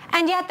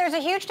 And yet there's a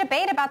huge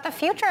debate about the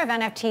future of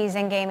NFTs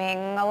in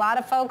gaming. A lot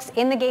of folks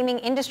in the gaming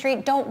industry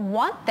don't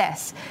want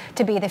this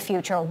to be the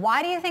future.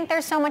 Why do you think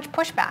there's so much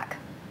pushback?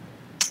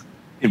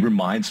 It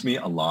reminds me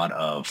a lot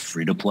of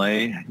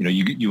free-to-play.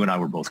 You and I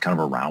were both kind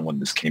of around when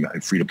this came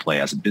out. Free-to-play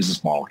as a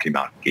business model came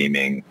out in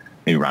gaming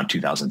maybe around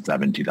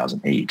 2007,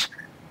 2008.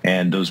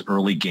 And those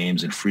early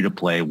games in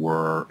free-to-play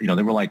were,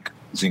 they were like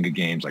Zynga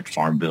games like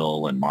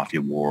Farmville and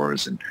Mafia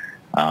Wars. And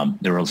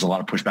there was a lot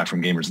of pushback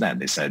from gamers then.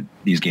 They said,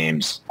 these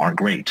games aren't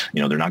great.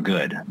 They're not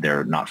good.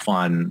 They're not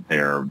fun.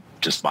 They're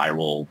just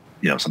viral,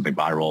 something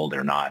viral.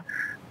 They're not,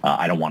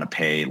 I don't want to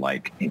pay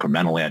like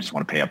incrementally. I just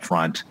want to pay up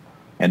front.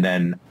 And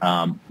then,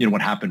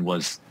 what happened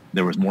was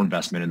there was more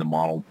investment in the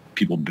model.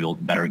 People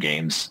built better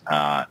games.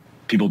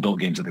 People built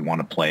games that they want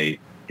to play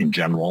in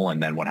general.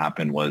 And then what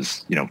happened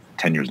was,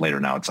 10 years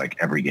later now, it's like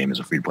every game is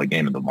a free-to-play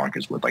game and the market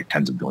is worth like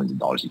tens of billions of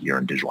dollars a year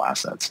in digital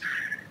assets.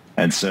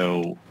 And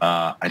so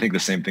I think the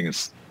same thing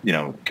is,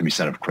 can be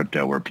said of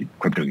crypto or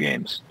crypto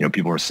games.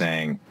 People are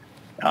saying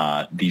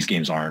these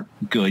games aren't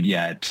good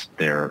yet.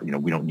 They're,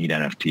 we don't need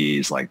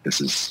NFTs. Like this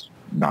is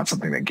not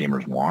something that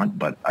gamers want,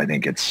 but I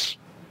think it's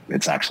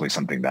actually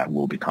something that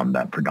will become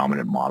that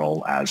predominant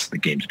model as the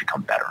games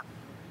become better.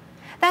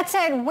 That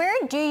said, where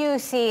do you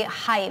see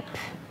hype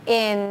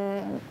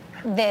in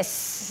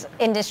this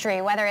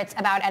industry, whether it's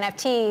about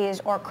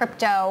NFTs or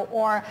crypto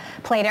or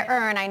play to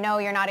earn? I know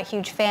you're not a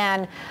huge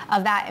fan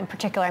of that in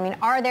particular. I mean,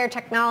 are there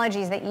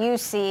technologies that you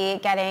see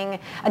getting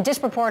a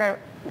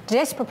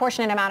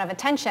disproportionate amount of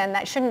attention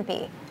that shouldn't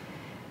be?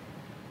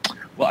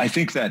 Well, I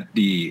think that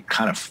the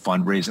kind of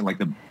fundraising, like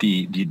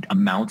the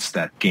amounts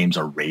that games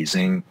are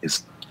raising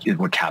is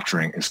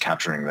capturing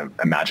the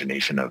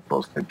imagination of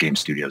both the game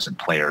studios and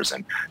players.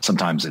 And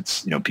sometimes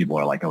it's, people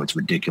are like, oh, it's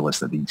ridiculous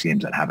that these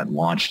games that haven't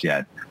launched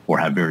yet or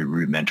have very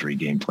rudimentary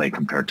gameplay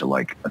compared to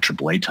like a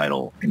AAA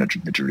title in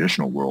the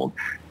traditional world,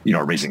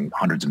 are raising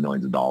hundreds of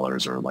millions of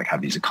dollars or like have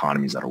these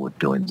economies that are worth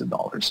billions of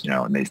dollars,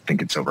 and they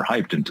think it's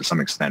overhyped. And to some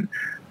extent,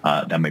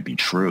 that might be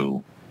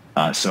true.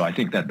 So I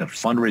think that the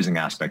fundraising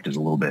aspect is a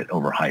little bit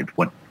overhyped.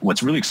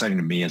 What's really exciting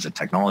to me as a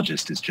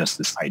technologist is just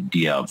this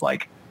idea of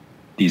like,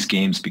 these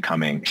games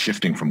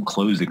shifting from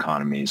closed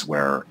economies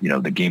where,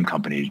 the game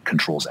company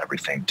controls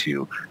everything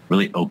to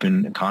really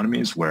open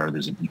economies where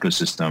there's an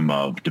ecosystem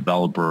of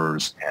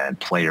developers and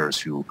players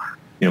who,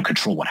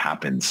 control what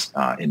happens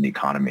in the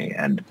economy.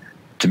 And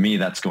to me,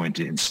 that's going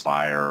to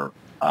inspire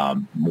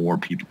more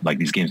people, like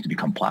these games to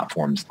become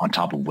platforms on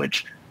top of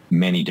which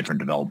many different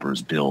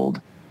developers build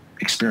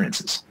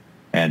experiences.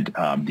 And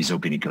these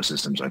open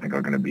ecosystems, I think,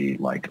 are going to be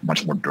like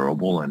much more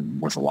durable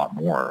and worth a lot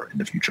more in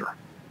the future.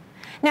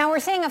 Now,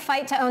 we're seeing a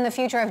fight to own the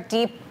future of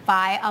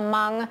DeFi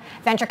among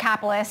venture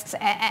capitalists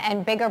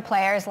and bigger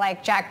players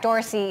like Jack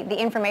Dorsey. The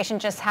Information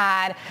just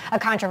had a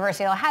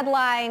controversial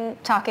headline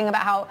talking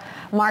about how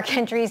Mark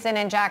Andreessen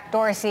and Jack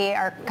Dorsey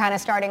are kind of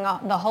starting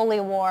the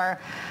holy war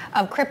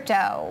of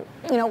crypto.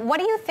 What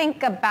do you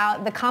think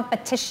about the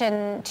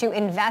competition to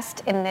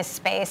invest in this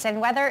space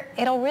and whether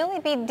it'll really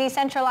be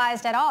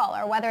decentralized at all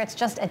or whether it's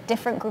just a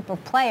different group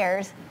of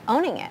players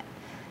owning it?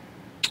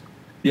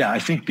 Yeah, I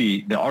think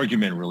the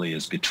argument really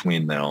is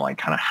between like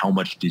kind of how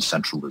much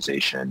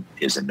decentralization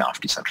is enough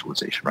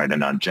decentralization, right?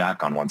 And on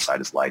Jack on one side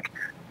is like,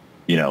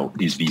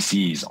 these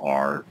VCs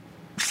are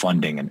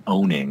funding and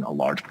owning a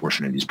large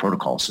portion of these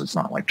protocols, so it's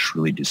not like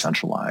truly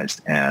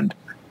decentralized. And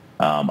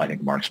I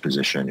think Mark's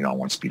position, I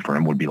won't speak for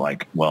him, would be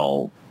like,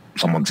 well,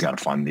 someone's got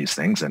to fund these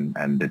things and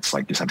it's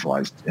like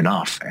decentralized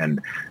enough.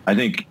 And I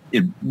think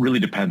it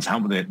really depends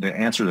the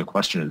answer to the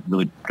question, it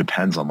really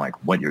depends on like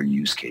what your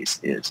use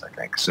case is, I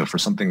think. So for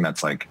something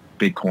that's like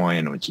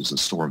Bitcoin, which is a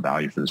store of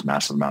value for this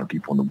massive amount of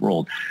people in the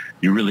world,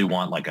 you really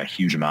want like a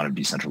huge amount of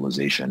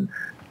decentralization.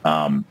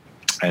 And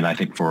I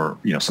think for,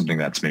 something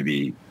that's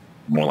maybe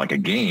more like a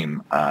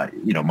game,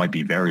 might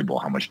be variable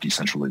how much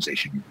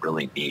decentralization you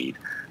really need,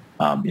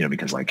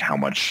 because like how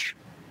much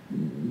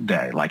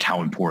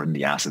how important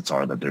the assets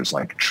are that there's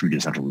like true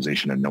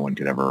decentralization and no one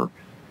could ever,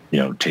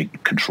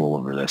 take control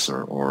over this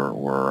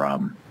or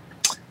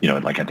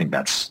I think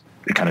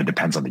it kind of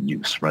depends on the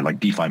use, right?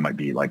 Like DeFi might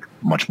be like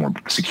much more,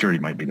 security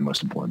might be the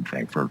most important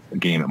thing. For a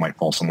game, it might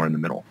fall somewhere in the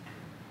middle.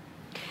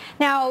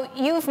 Now,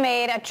 you've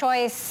made a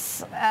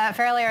choice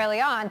fairly early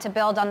on to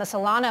build on the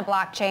Solana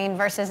blockchain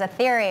versus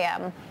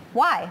Ethereum.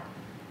 Why?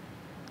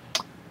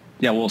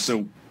 Yeah, well,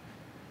 so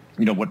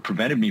what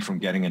prevented me from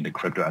getting into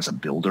crypto as a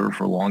builder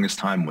for the longest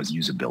time was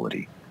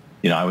usability.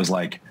 I was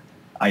like,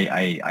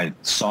 I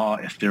saw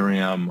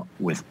Ethereum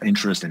with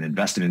interest and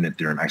invested in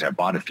Ethereum. Actually, I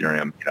bought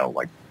Ethereum,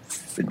 like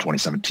in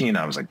 2017.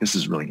 I was like, this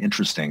is really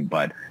interesting,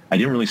 but I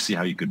didn't really see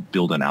how you could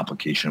build an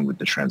application with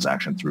the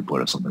transaction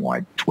throughput of something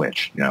like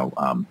Twitch.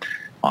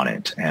 on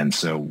it. And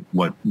so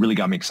what really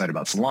got me excited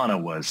about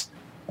Solana was,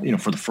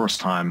 for the first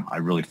time, I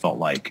really felt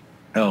like,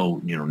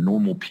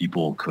 normal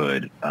people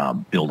could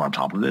build on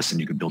top of this, and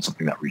you could build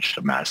something that reached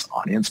a mass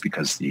audience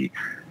because the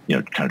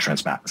kind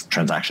of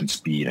transaction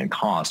speed and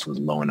cost was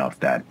low enough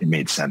that it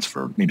made sense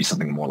for maybe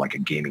something more like a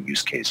gaming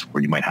use case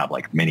where you might have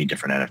like many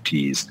different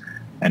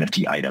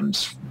NFT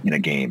items in a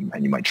game,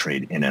 and you might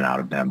trade in and out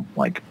of them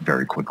like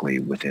very quickly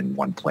within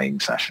one playing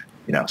session.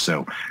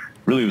 So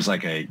really it was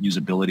like a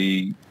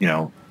usability,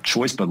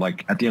 choice, but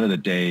like at the end of the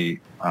day,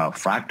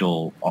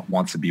 Fractal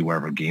wants to be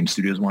wherever game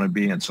studios want to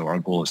be, and so our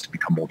goal is to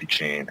become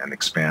multi-chain and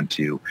expand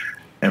to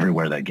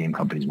everywhere that game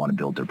companies want to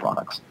build their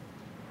products.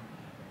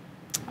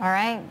 All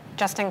right,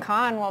 Justin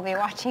Kan will be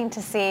watching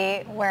to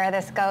see where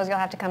this goes. You'll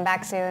have to come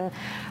back soon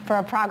for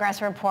a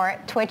progress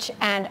report. Twitch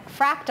and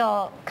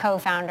Fractal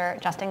co-founder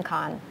Justin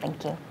Kan,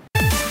 thank you.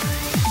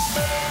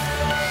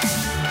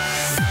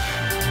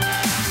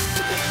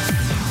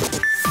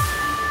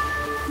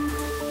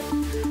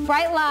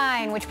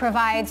 Brightline, which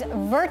provides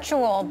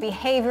virtual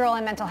behavioral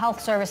and mental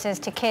health services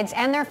to kids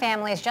and their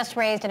families, just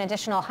raised an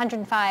additional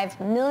 $105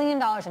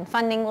 million in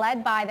funding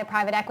led by the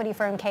private equity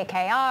firm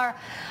KKR,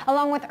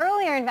 along with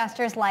earlier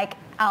investors like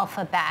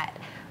Alphabet.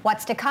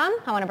 What's to come?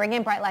 I want to bring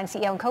in Brightline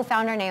CEO and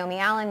co-founder Naomi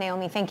Allen.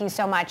 Naomi, thank you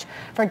so much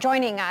for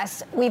joining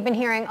us. We've been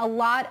hearing a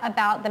lot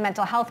about the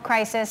mental health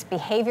crisis,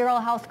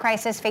 behavioral health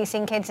crisis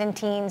facing kids and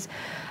teens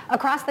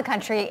across the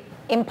country,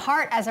 in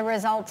part as a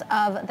result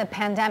of the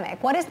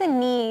pandemic. What is the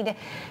need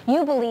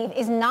you believe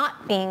is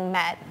not being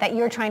met that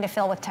you're trying to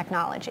fill with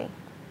technology?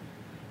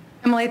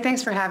 Emily,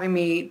 thanks for having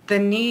me. The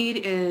need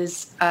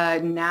is a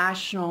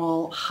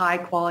national,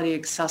 high-quality,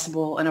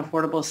 accessible, and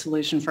affordable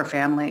solution for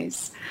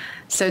families.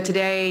 So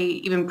today,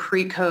 even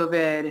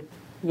pre-COVID,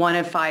 1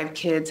 in 5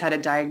 kids had a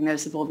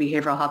diagnosable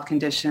behavioral health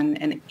condition,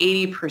 and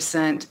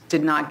 80%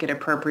 did not get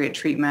appropriate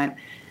treatment.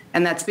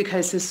 And that's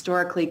because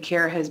historically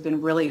care has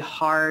been really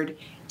hard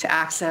to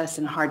access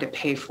and hard to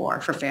pay for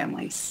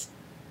families.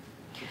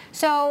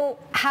 So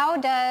how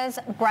does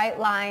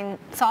Brightline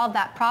solve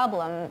that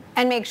problem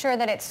and make sure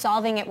that it's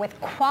solving it with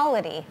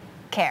quality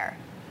care?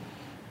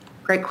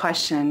 Great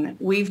question.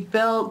 We've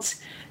built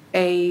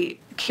a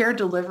care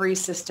delivery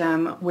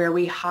system where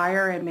we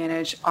hire and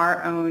manage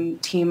our own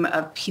team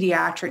of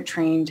pediatric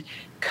trained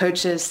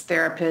coaches,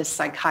 therapists,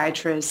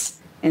 psychiatrists,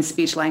 and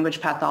speech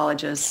language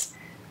pathologists.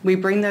 We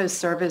bring those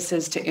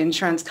services to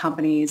insurance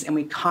companies, and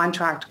we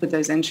contract with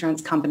those insurance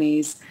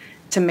companies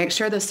to make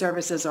sure the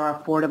services are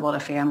affordable to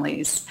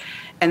families.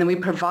 And then we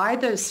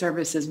provide those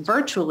services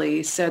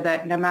virtually so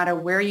that no matter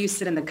where you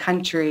sit in the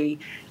country,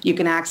 you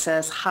can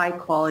access high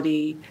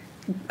quality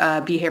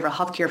behavioral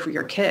health care for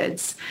your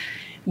kids.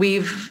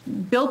 We've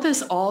built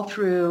this all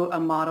through a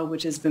model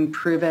which has been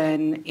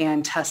proven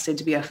and tested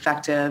to be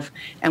effective,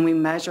 and we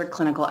measure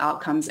clinical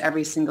outcomes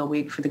every single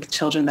week for the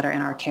children that are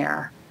in our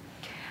care.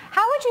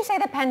 How would you say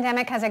the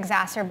pandemic has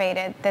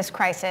exacerbated this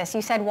crisis?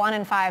 You said 1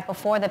 in 5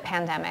 before the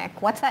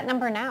pandemic. What's that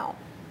number now?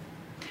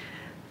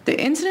 The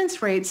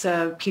incidence rates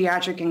of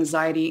pediatric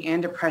anxiety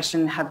and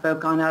depression have both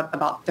gone up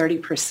about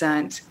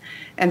 30%.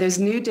 And there's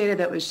new data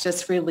that was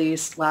just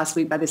released last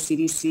week by the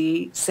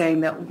CDC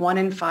saying that 1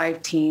 in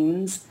 5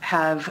 teens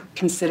have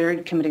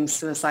considered committing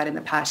suicide in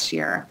the past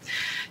year.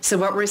 So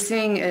what we're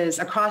seeing is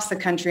across the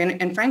country,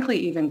 and frankly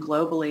even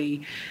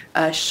globally,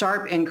 a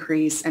sharp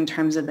increase in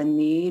terms of the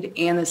need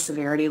and the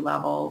severity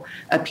level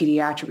of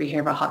pediatric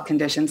behavioral health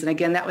conditions. And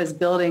again, that was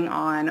building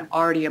on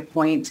already a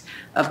point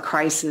of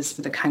crisis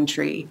for the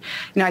country.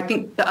 I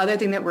think the other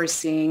thing that we're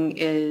seeing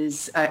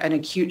is an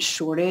acute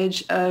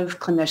shortage of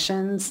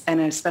clinicians, and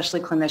especially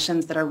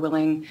clinicians that are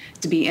willing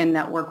to be in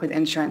network with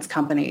insurance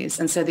companies.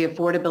 And so the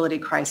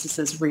affordability crisis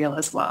is real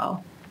as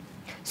well.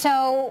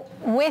 So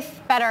with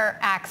better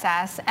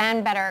access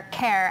and better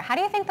care, how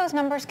do you think those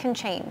numbers can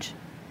change?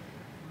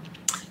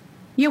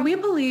 Yeah, we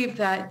believe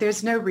that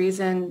there's no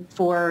reason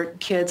for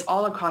kids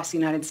all across the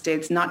United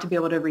States not to be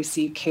able to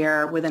receive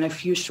care within a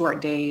few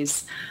short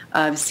days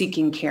of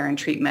seeking care and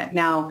treatment.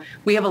 Now,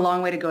 we have a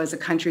long way to go as a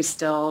country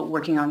still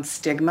working on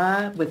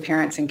stigma with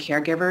parents and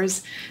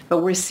caregivers, but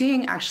we're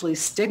seeing actually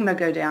stigma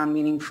go down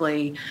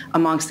meaningfully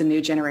amongst the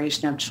new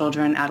generation of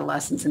children,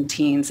 adolescents, and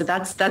teens. So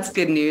that's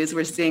good news.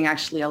 We're seeing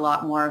actually a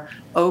lot more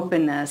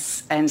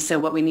openness. And so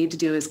what we need to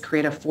do is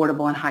create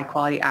affordable and high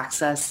quality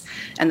access.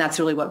 And that's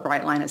really what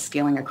Brightline is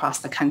scaling across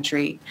the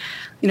country.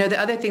 The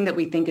other thing that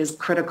we think is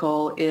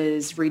critical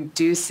is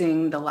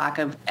reducing the lack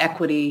of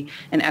equity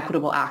and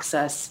equitable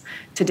access.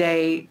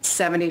 Today,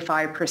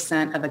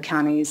 75% of the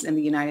counties in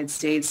the United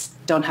States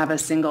don't have a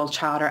single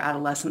child or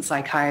adolescent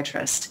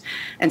psychiatrist.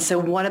 And so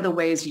one of the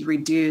ways you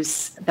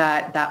reduce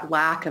that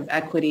lack of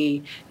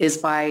equity is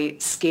by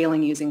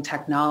scaling using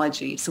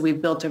technology. So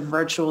we've built a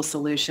virtual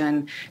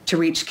solution to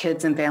reach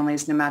kids and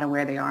families no matter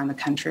where they are in the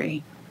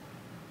country.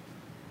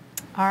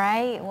 All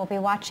right, we'll be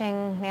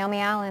watching. Naomi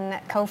Allen,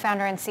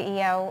 co-founder and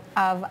CEO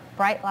of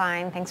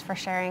Brightline. Thanks for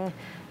sharing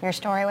your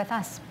story with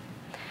us.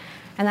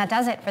 And that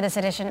does it for this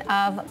edition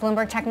of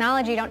Bloomberg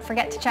Technology. Don't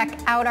forget to check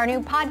out our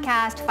new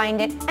podcast. Find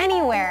it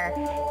anywhere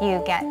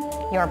you get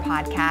your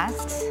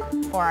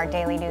podcasts. for our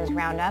daily news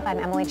roundup. I'm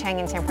Emily Chang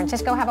in San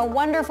Francisco. Have a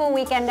wonderful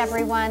weekend,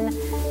 everyone.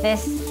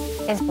 This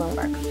is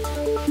Bloomberg.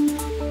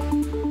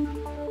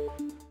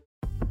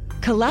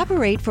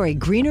 Collaborate for a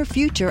greener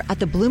future at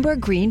the Bloomberg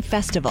Green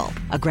Festival,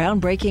 a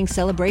groundbreaking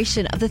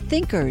celebration of the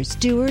thinkers,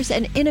 doers,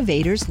 and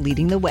innovators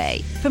leading the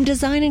way. From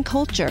design and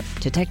culture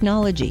to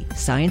technology,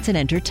 science, and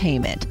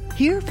entertainment.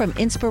 Hear from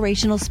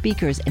inspirational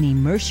speakers and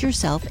immerse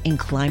yourself in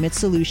climate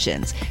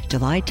solutions.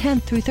 July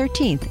 10th through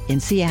 13th in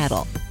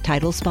Seattle.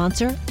 Title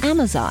sponsor,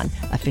 Amazon.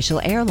 Official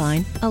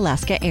airline,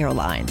 Alaska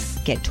Airlines.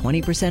 Get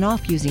 20%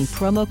 off using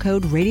promo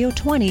code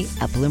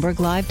radio20 at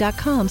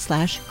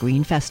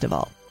BloombergLive.com/Green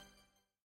Festival.